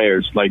with the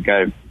players.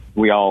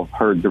 We all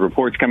heard the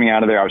reports coming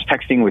out of there. I was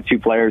texting with 2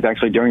 players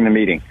actually during the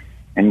meeting,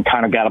 and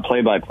kind of got a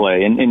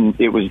play-by-play. And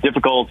it was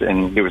difficult,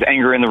 and there was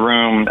anger in the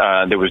room.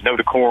 There was no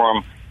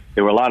decorum.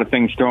 There were a lot of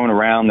things thrown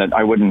around that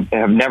I wouldn't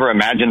have never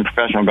imagined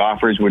professional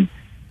golfers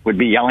would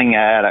be yelling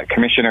at a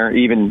commissioner,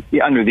 even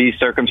under these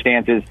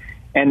circumstances.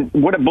 And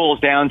what it boils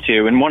down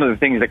to, and one of the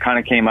things that kind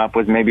of came up,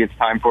 was maybe it's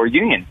time for a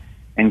union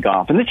in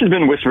golf. And this has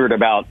been whispered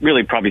about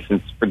really probably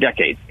for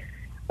decades.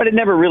 But it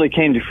never really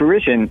came to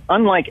fruition.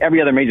 Unlike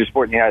every other major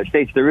sport in the United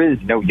States, there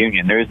is no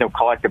union. There is no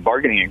collective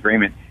bargaining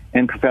agreement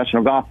in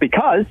professional golf,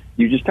 because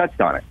you just touched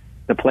on it.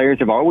 The players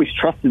have always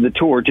trusted the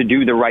tour to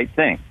do the right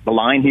thing. The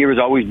line here has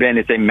always been,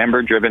 it's a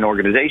member-driven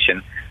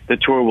organization. The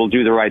tour will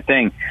do the right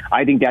thing.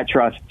 I think that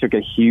trust took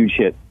a huge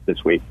hit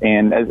this week.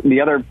 And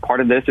the other part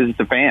of this is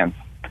the fans.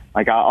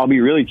 I'll be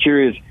really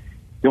curious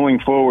going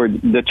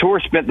forward, the tour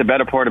spent the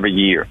better part of a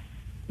year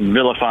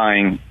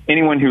vilifying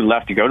anyone who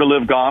left to go to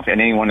Live Golf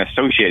and anyone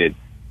associated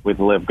with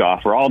Live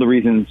Golf for all the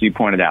reasons you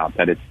pointed out,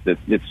 that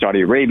it's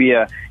Saudi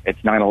Arabia, it's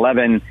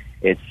 9/11,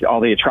 it's all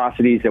the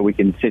atrocities that we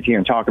can sit here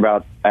and talk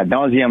about ad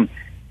nauseum.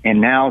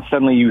 And now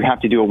suddenly you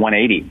have to do a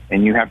 180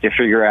 and you have to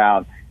figure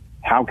out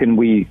how can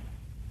we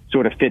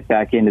sort of fit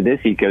back into this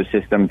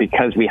ecosystem,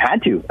 because we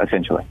had to,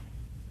 essentially.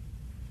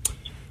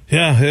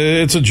 Yeah,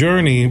 it's a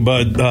journey,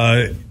 but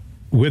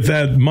with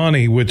that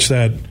money, which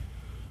that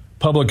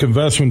public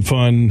investment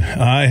fund,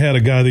 I had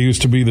a guy that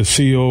used to be the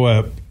CEO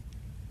at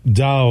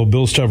Dow,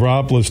 Bill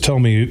Stavropoulos, tell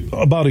me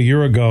about a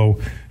year ago,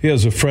 he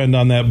has a friend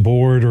on that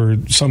board or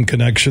some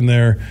connection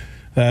there,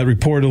 that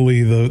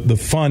reportedly the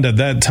fund at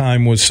that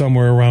time was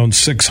somewhere around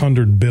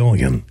 $600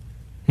 billion.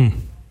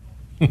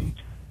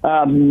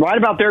 Right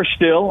about there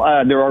still.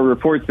 There are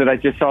reports that I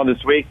just saw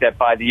this week that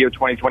by the year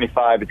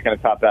 2025, it's going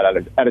to top that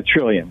at $1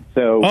 trillion.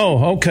 So,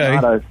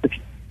 okay.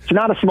 It's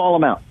not a small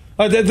amount.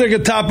 They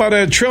could top out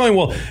at $1 trillion.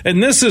 Well,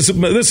 and this is,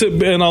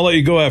 and I'll let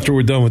you go after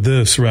we're done with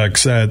this,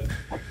 Rex. That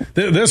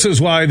this is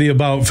why the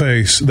about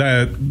face,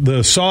 that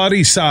the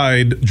Saudi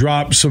side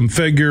dropped some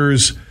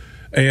figures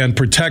and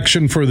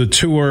protection for the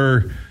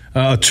tour,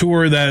 a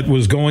tour that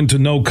was going to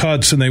no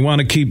cuts, and they want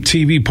to keep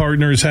TV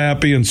partners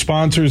happy and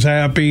sponsors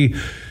happy.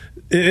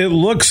 It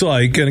looks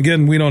like, and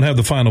again, we don't have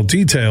the final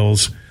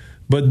details,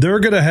 but they're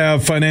going to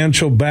have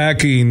financial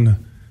backing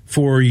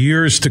for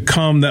years to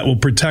come that will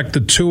protect the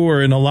tour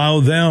and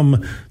allow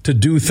them to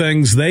do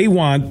things they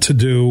want to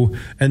do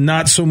and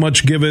not so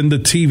much give in to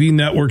TV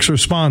networks or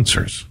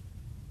sponsors.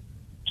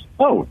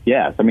 Oh,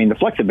 yes. I mean, the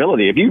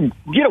flexibility. If you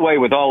get away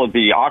with all of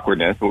the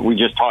awkwardness, what we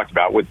just talked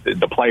about with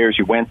the players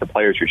who went, the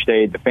players who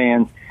stayed, the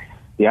fans,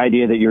 the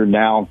idea that you're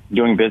now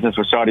doing business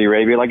with Saudi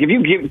Arabia, like if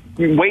you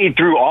wade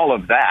through all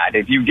of that,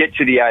 if you get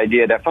to the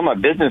idea that from a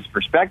business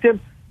perspective,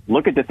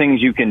 look at the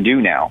things you can do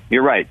now.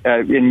 You're right.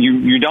 And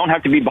you don't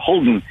have to be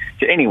beholden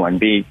to anyone,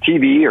 be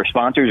TV or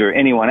sponsors or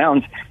anyone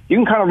else. You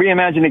can kind of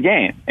reimagine the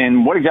game.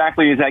 And what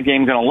exactly is that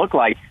game going to look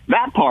like?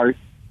 That part,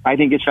 I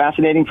think, is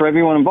fascinating for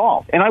everyone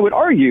involved. And I would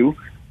argue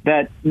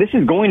that this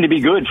is going to be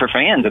good for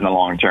fans in the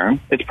long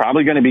term. It's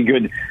probably going to be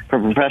good for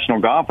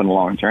professional golf in the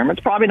long term. It's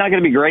probably not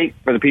going to be great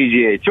for the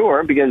PGA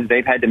Tour because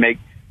they've had to make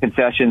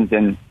concessions.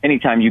 And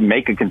anytime you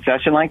make a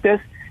concession like this,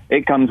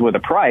 it comes with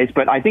a price.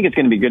 But I think it's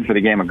going to be good for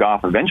the game of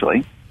golf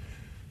eventually.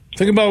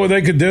 Think about what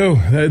they could do.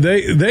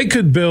 They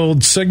could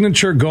build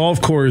signature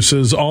golf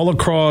courses all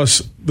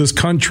across this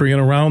country and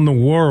around the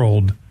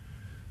world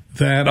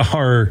that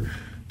are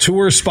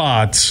tour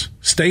spots,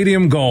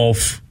 stadium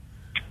golf.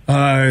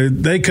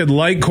 They could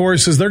light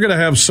courses. They're going to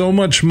have so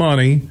much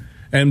money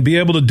and be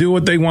able to do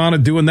what they want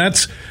to do. And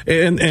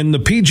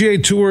the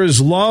PGA Tour has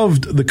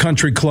loved the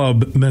country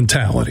club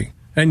mentality.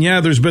 And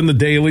yeah, there's been the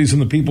dailies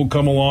and the people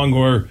come along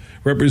who are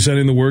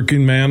representing the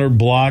working man or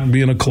block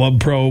being a club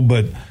pro,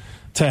 but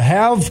to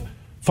have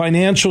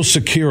financial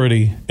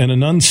security in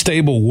an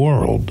unstable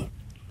world,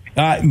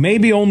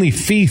 maybe only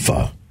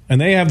FIFA, and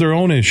they have their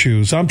own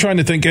issues. I'm trying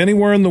to think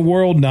anywhere in the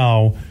world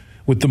now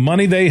with the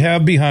money they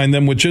have behind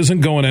them, which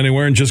isn't going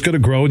anywhere and just going to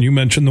grow. And you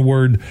mentioned the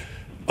word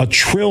 $1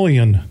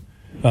 trillion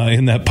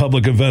in that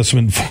public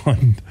investment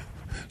fund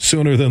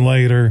sooner than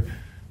later.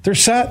 They're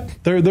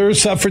set. They're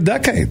set for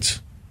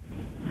decades.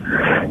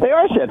 They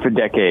are set for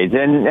decades,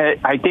 and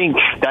I think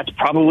that's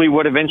probably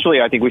what eventually,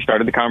 I think we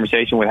started the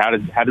conversation with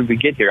how did we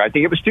get here. I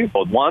think it was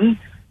twofold. One,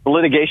 the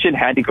litigation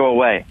had to go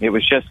away. It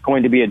was just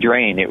going to be a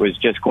drain. It was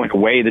just going to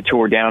weigh the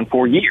tour down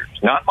for years,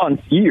 not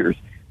months, years,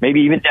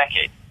 maybe even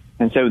decades.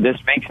 And so this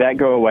makes that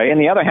go away.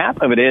 And the other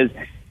half of it is,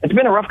 it's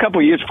been a rough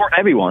couple of years for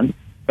everyone,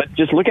 but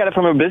just look at it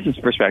from a business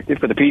perspective.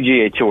 For the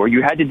PGA Tour,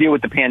 you had to deal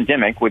with the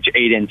pandemic, which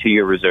ate into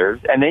your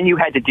reserves, and then you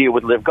had to deal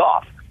with Live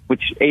Golf,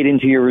 which ate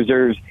into your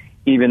reserves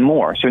even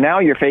more. So now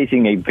you're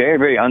facing a very,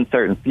 very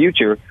uncertain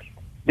future.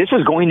 This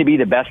was going to be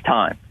the best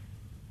time.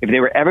 If they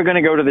were ever going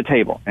to go to the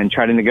table and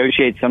try to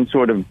negotiate some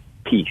sort of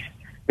peace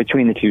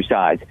between the two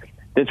sides,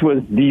 this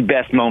was the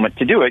best moment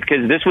to do it,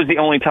 because this was the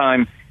only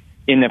time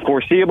in the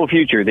foreseeable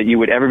future that you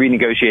would ever be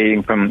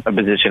negotiating from a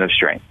position of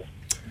strength.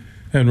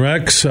 And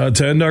Rex,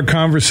 to end our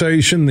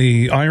conversation,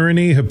 the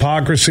irony,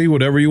 hypocrisy,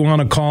 whatever you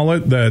want to call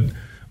it, that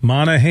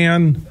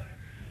Monahan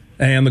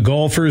and the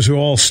golfers who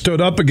all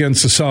stood up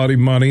against the Saudi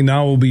money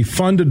now will be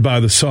funded by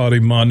the Saudi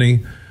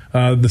money.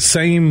 The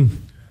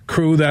same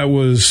crew that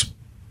was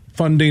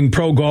funding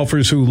pro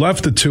golfers who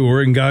left the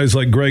tour and guys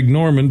like Greg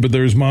Norman, but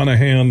there's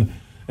Monahan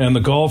and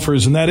the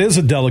golfers. And that is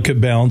a delicate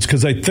balance,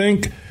 because I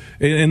think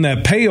in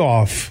that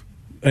payoff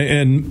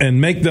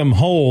and make them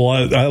whole,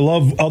 I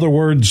love other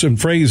words and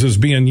phrases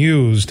being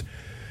used.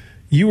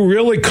 You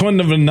really couldn't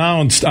have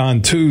announced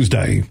on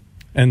Tuesday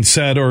and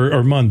said,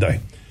 or Monday,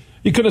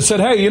 you could have said,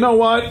 hey, you know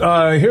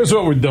what? Here's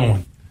what we're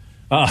doing.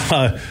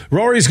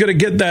 Rory's going to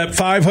get that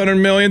 $500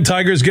 million.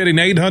 Tiger's getting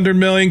 $800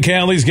 million.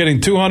 Callie's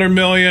getting $200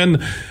 million.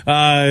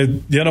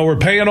 We're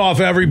paying off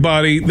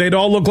everybody. They'd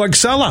all look like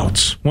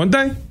sellouts, wouldn't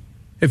they?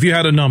 If you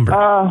had a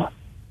number.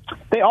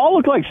 They all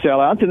look like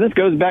sellouts, and this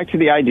goes back to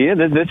the idea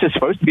that this is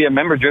supposed to be a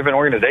member-driven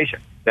organization.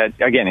 That,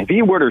 again, if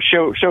he were to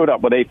showed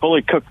up with a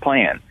fully cooked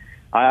plan,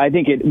 I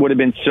think it would have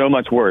been so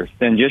much worse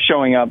than just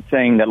showing up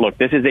saying that, look,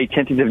 this is a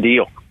tentative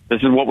deal.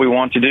 This is what we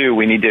want to do.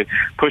 We need to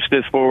push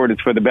this forward.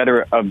 It's for the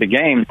better of the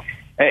game.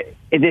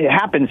 It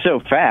happened so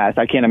fast,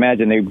 I can't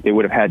imagine they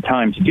would have had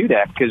time to do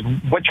that, because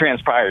what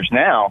transpires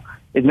now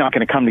is not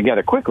going to come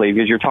together quickly,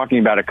 because you're talking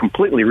about a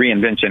completely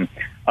reinvention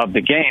of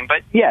the game.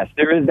 But, yes,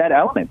 there is that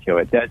element to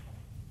it, that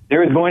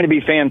there is going to be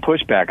fan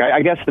pushback.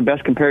 I guess the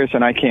best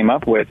comparison I came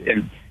up with,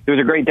 and there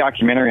was a great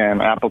documentary on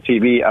Apple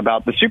TV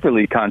about the Super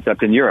League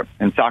concept in Europe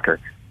in soccer.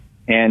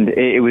 And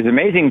it was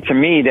amazing to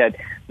me that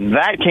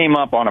came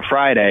up on a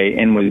Friday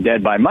and was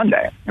dead by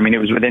Monday. I mean, it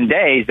was within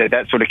days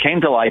that sort of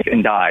came to life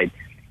and died.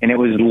 And it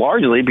was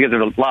largely because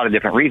of a lot of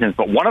different reasons.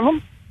 But one of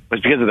them was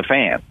because of the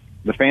fans.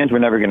 The fans were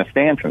never going to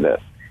stand for this.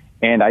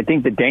 And I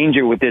think the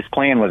danger with this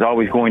plan was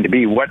always going to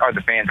be, what are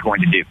the fans going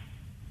to do?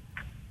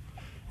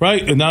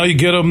 Right. And now you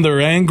get them,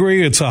 they're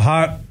angry. It's a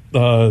hot,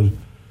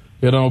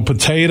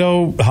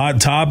 potato,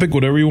 hot topic,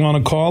 whatever you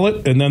want to call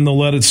it. And then they'll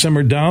let it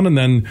simmer down. And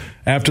then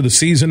after the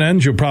season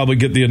ends, you'll probably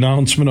get the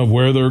announcement of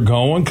where they're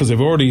going, because they've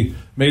already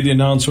made the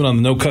announcement on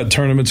the no-cut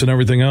tournaments and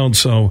everything else.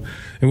 So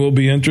it will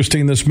be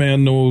interesting. This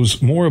man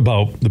knows more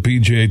about the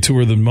PGA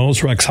Tour than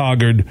most. Rex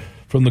Hoggard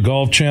from the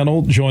Golf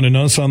Channel joining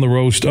us on the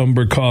Roast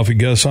Umber Coffee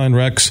guest line.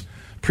 Rex,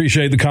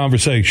 appreciate the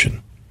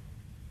conversation.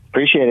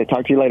 Appreciate it.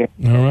 Talk to you later.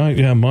 All right.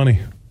 Yeah,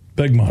 money.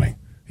 Big money.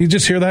 You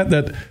just hear that?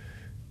 That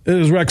it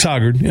is Rex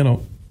Hoggard,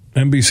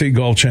 NBC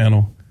Golf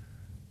Channel.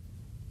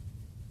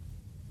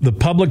 The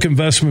public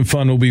investment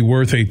fund will be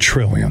worth $1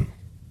 trillion.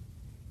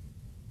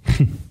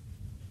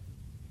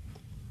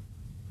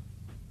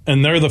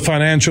 And they're the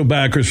financial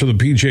backers for the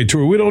PGA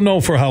Tour. We don't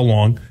know for how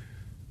long.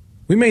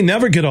 We may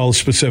never get all the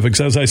specifics,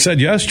 as I said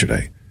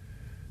yesterday.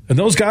 And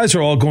those guys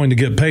are all going to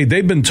get paid.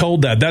 They've been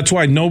told that. That's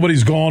why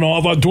nobody's going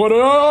off on Twitter.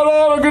 Oh,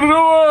 no, they're going to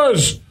do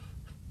this.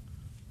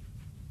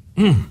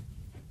 $1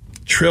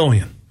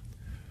 trillion.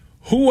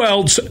 Who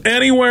else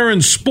anywhere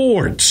in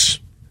sports,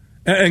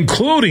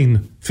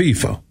 including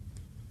FIFA?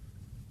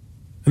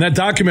 And that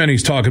documentary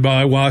he's talking about,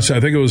 I watched it. I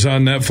think it was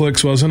on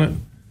Netflix, wasn't it?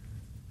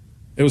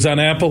 It was on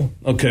Apple?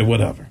 Okay,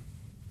 whatever.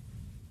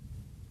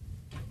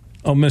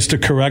 Oh,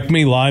 Mr. Correct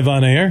Me live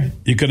on air?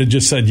 You could have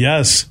just said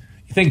yes.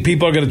 You think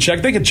people are going to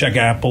check? They can check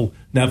Apple,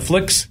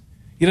 Netflix.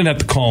 You didn't have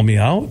to call me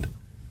out.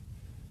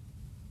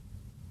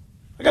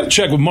 I got to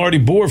check with Marty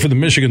Boer for the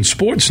Michigan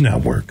Sports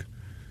Network.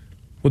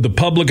 Would the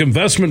Public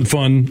Investment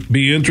Fund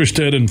be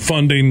interested in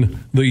funding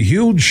the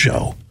Huge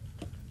Show?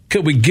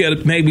 Could we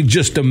get maybe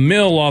just $1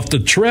 million off the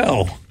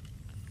trail?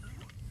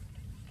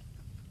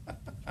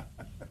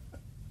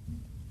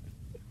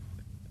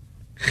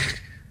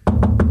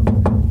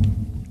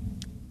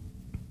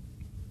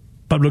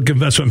 Public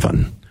Investment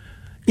Fund.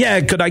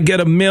 Yeah, could I get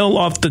 $1 million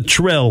off the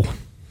trill?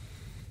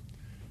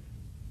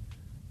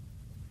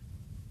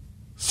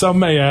 Some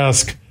may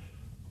ask,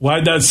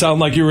 why'd that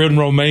sound like you were in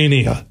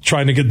Romania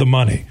trying to get the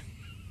money?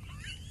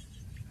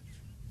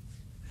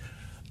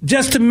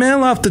 Just $1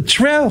 million off the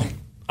trill.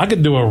 I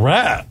could do a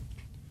rap.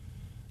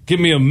 Give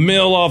me $1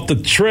 million off the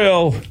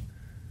trill,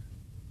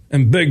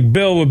 and Big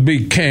Bill would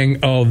be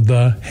king of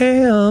the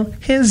Hell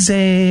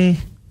Hizzy.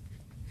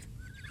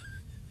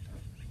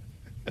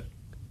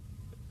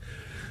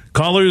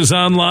 Callers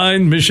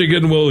online,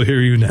 Michigan will hear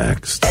you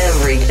next.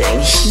 Everything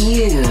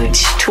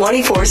huge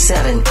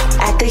 24/7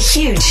 at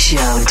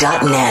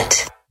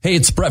thehugeshow.net. Hey,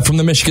 it's Brett from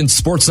the Michigan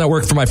Sports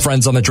Network for my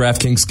friends on the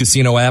DraftKings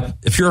Casino app.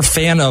 If you're a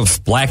fan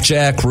of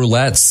blackjack,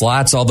 roulette,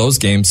 slots, all those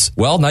games,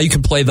 well, now you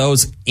can play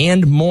those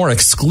and more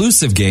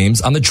exclusive games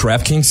on the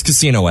DraftKings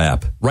Casino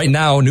app. Right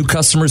now, new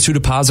customers who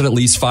deposit at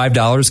least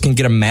 $5 can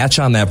get a match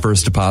on that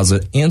first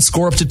deposit and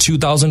score up to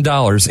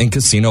 $2,000 in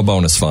casino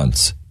bonus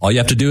funds. All you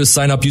have to do is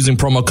sign up using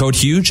promo code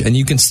HUGE, and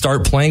you can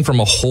start playing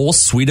from a whole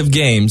suite of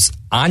games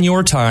on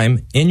your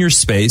time, in your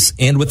space,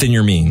 and within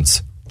your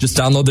means. Just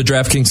download the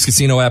DraftKings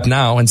Casino app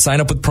now and sign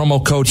up with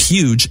promo code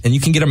HUGE, and you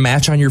can get a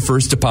match on your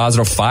first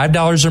deposit of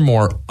 $5 or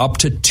more up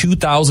to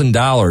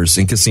 $2,000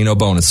 in casino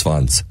bonus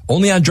funds.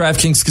 Only on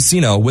DraftKings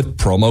Casino with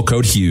promo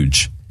code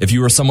HUGE. If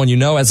you or someone you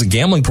know has a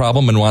gambling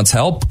problem and wants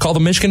help, call the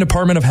Michigan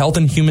Department of Health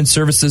and Human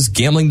Services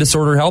Gambling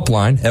Disorder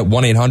Helpline at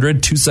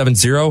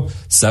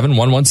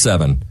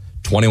 1-800-270-7117.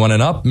 21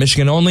 and up,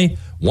 Michigan only,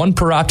 one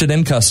per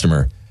opted-in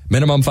customer.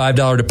 Minimum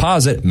 $5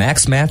 deposit,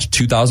 max match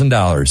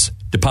 $2,000.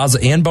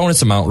 Deposit and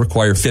bonus amount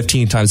require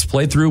 15 times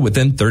playthrough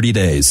within 30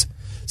 days.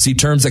 See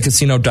terms at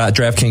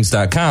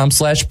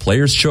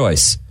casino.draftkings.com/players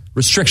choice.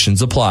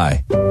 Restrictions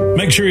apply.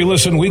 Make sure you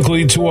listen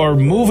weekly to our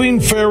Moving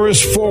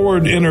Ferris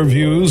Forward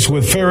interviews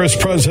with Ferris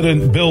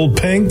President Bill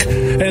Pink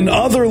and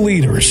other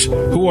leaders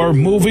who are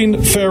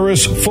moving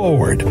Ferris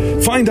forward.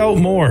 Find out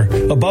more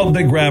about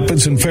Big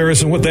Rapids and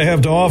Ferris and what they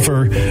have to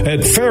offer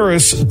at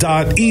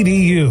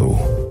ferris.edu.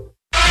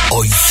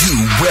 Are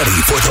you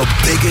ready for the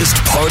biggest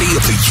party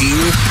of the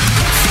year?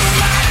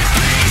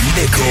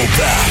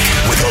 Nickelback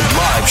with a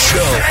live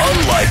show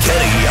unlike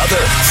any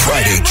other.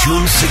 Friday,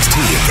 June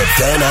 16th at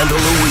Van Andel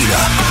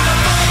Arena.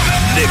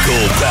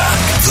 Nickelback,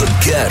 the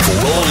Get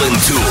Rollin'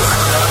 Tour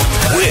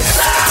with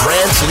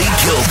Brantley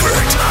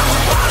Gilbert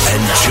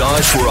and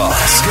Josh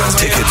Ross.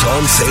 Tickets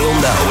on sale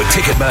now at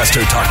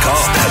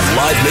Ticketmaster.com and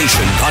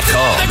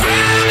LiveNation.com.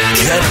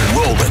 Get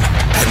rollin'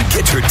 and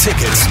get your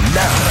tickets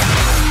now.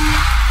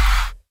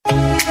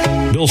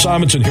 Bill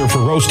Simonson here for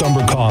Roast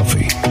Umber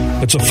Coffee.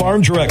 It's a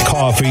farm-direct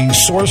coffee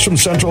sourced from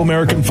Central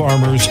American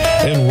farmers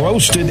and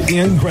roasted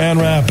in Grand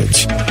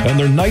Rapids. And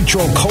their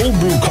Nitro Cold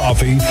Brew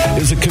Coffee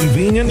is a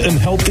convenient and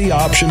healthy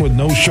option with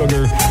no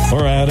sugar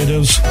or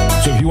additives.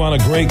 So if you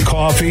want a great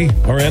coffee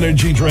or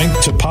energy drink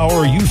to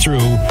power you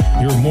through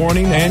your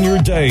morning and your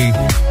day,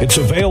 it's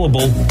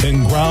available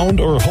in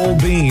ground or whole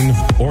bean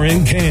or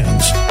in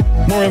cans.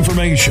 More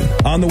information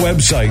on the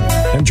website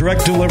and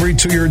direct delivery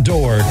to your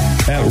door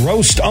at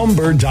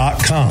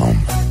roastumber.com.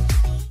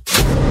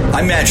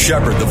 I'm Matt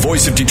Shepard, the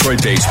voice of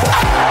Detroit baseball.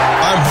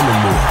 I'm Herman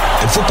Moore,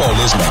 and football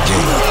is my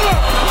game.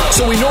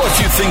 So we know a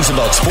few things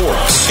about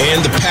sports.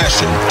 And the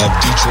passion of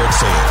Detroit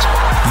fans.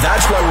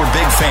 That's why we're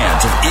big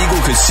fans of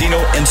Eagle Casino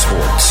and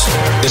Sports.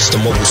 It's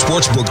the mobile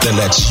sports book that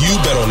lets you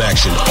bet on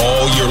action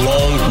all year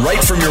long.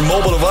 Right from your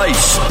mobile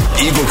device.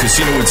 Eagle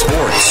Casino and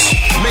Sports.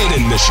 Made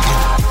in Michigan.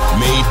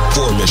 Made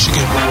for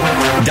Michigan.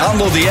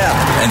 Download the app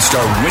and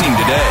start winning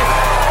today.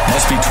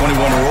 Must be 21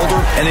 or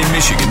older and in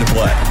Michigan to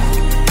play.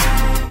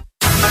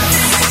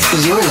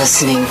 You're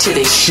listening to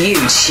The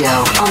Huge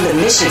Show on the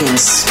Michigan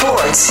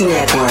Sports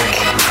Network.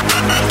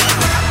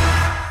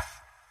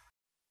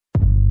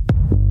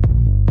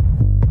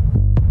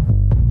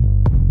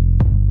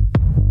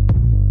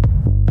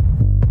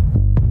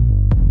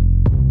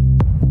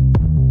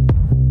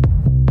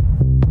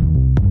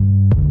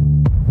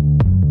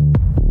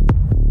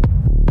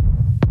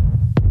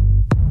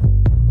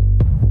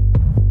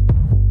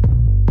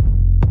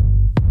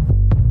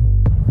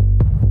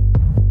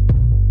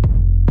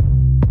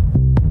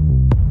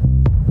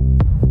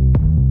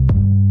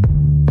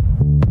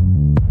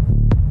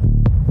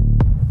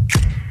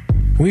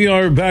 We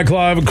are back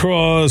live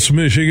across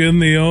Michigan,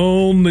 the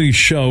only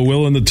show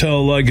willing to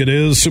tell like it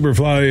is.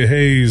 Superfly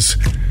Hayes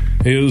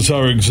is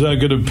our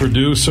executive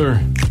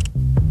producer.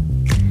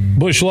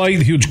 Busch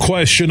Light, huge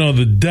question of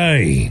the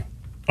day.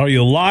 Are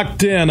you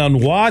locked in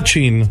on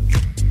watching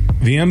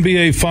the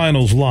NBA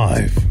Finals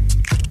live?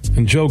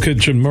 And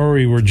Jokic and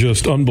Murray were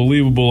just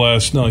unbelievable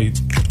last night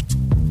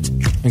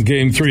in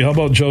Game 3. How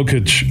about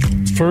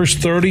Jokic? First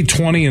 30,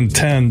 20, and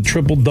 10,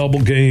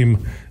 triple-double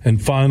game in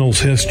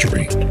Finals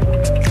history.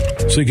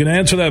 So you can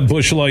answer that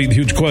Busch Light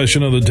huge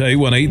question of the day,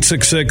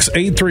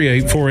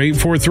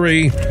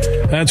 1-866-838-4843.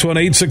 That's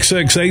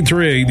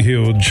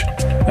 1-866-838-HUGE.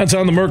 That's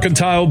on the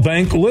Mercantile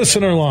Bank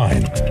listener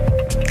line.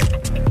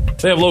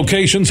 They have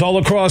locations all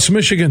across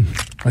Michigan.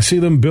 I see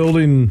them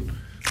building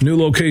new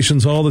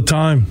locations all the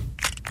time.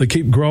 They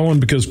keep growing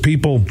because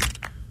people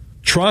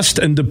trust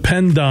and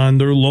depend on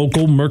their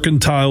local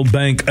Mercantile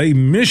Bank, a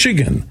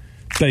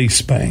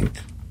Michigan-based bank.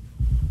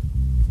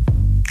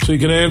 So you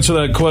can answer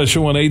that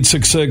question,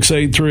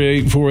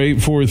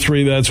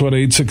 1-866-838-4843. That's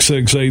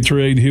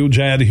 1-866-838-HUGE.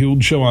 Add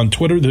Huge Show on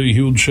Twitter, The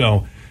Huge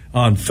Show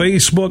on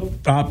Facebook.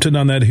 Opt in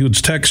on that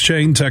huge text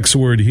chain. Text the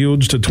word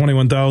HUGE to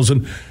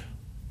 21,000.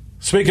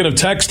 Speaking of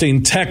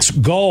texting,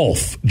 text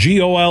GOLF,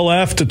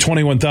 GOLF to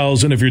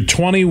 21,000. If you're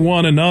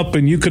 21 and up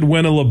and you could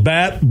win a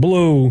Labatt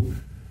Blue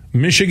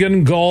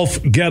Michigan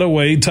Golf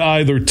Getaway to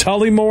either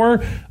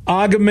Tullymore,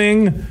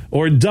 Agaming,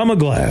 or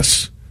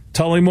Dumaglass.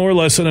 Tullymore,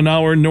 less than an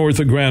hour north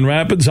of Grand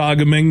Rapids.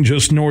 Agaming,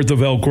 just north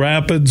of Elk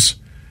Rapids.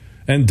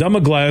 And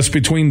Dumaglass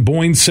between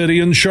Boyne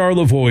City and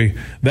Charlevoix.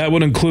 That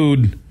would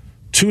include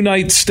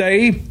 2-night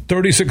stay,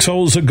 36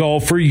 holes of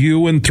golf for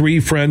you and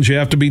 3 friends. You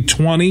have to be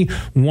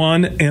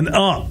 21 and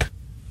up.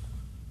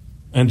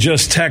 And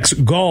just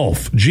text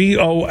GOLF,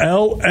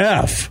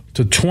 GOLF,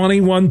 to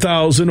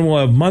 21,000. We'll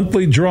have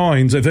monthly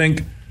drawings, I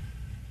think,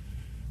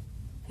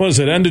 what is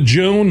it, end of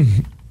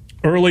June,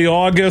 early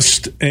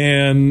August,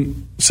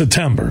 and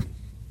September.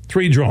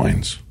 3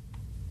 drawings.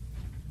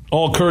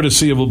 All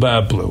courtesy of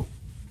Labatt Blue.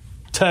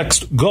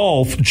 Text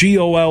GOLF,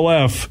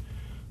 GOLF,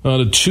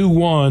 to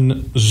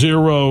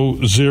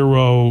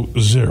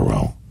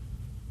 21000.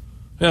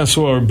 Yeah,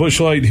 so our Busch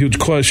Light huge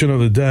question of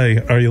the day.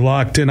 Are you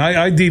locked in?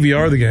 I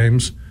DVR the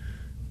games,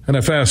 and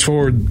I fast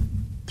forward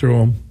through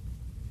them.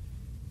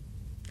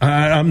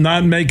 I'm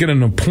not making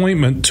an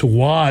appointment to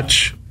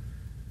watch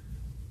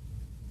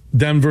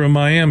Denver and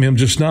Miami. I'm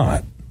just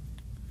not.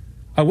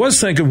 I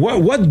was thinking,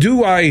 what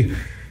do I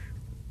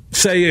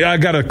say? I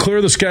got to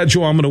clear the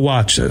schedule. I'm going to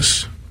watch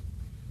this.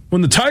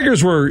 When the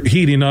Tigers were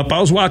heating up, I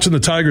was watching the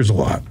Tigers a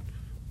lot.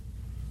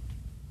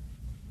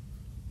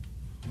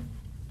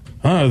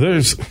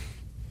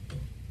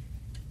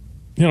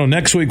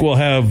 Next week we'll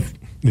have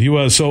the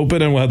U.S.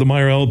 Open and we'll have the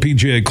Meyer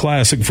LPGA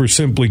Classic for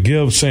Simply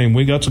Give. Same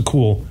week. That's a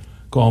cool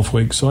golf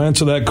week. So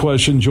answer that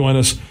question. Join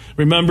us.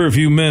 Remember, if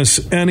you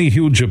miss any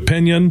huge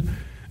opinion,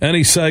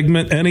 any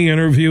segment, any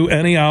interview,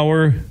 any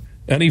hour,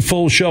 any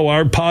full show,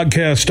 our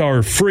podcasts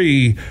are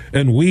free,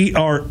 and we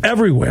are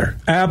everywhere.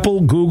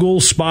 Apple, Google,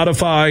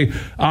 Spotify,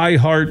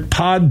 iHeart,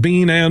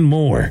 Podbean, and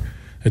more.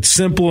 It's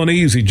simple and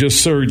easy.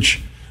 Just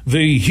search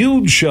The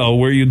Huge Show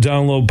where you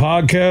download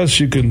podcasts.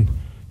 You can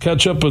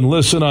catch up and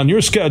listen on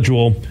your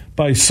schedule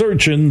by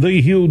searching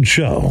The Huge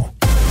Show.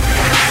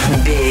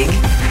 Big,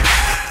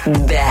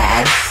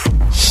 bad,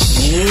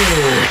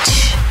 huge.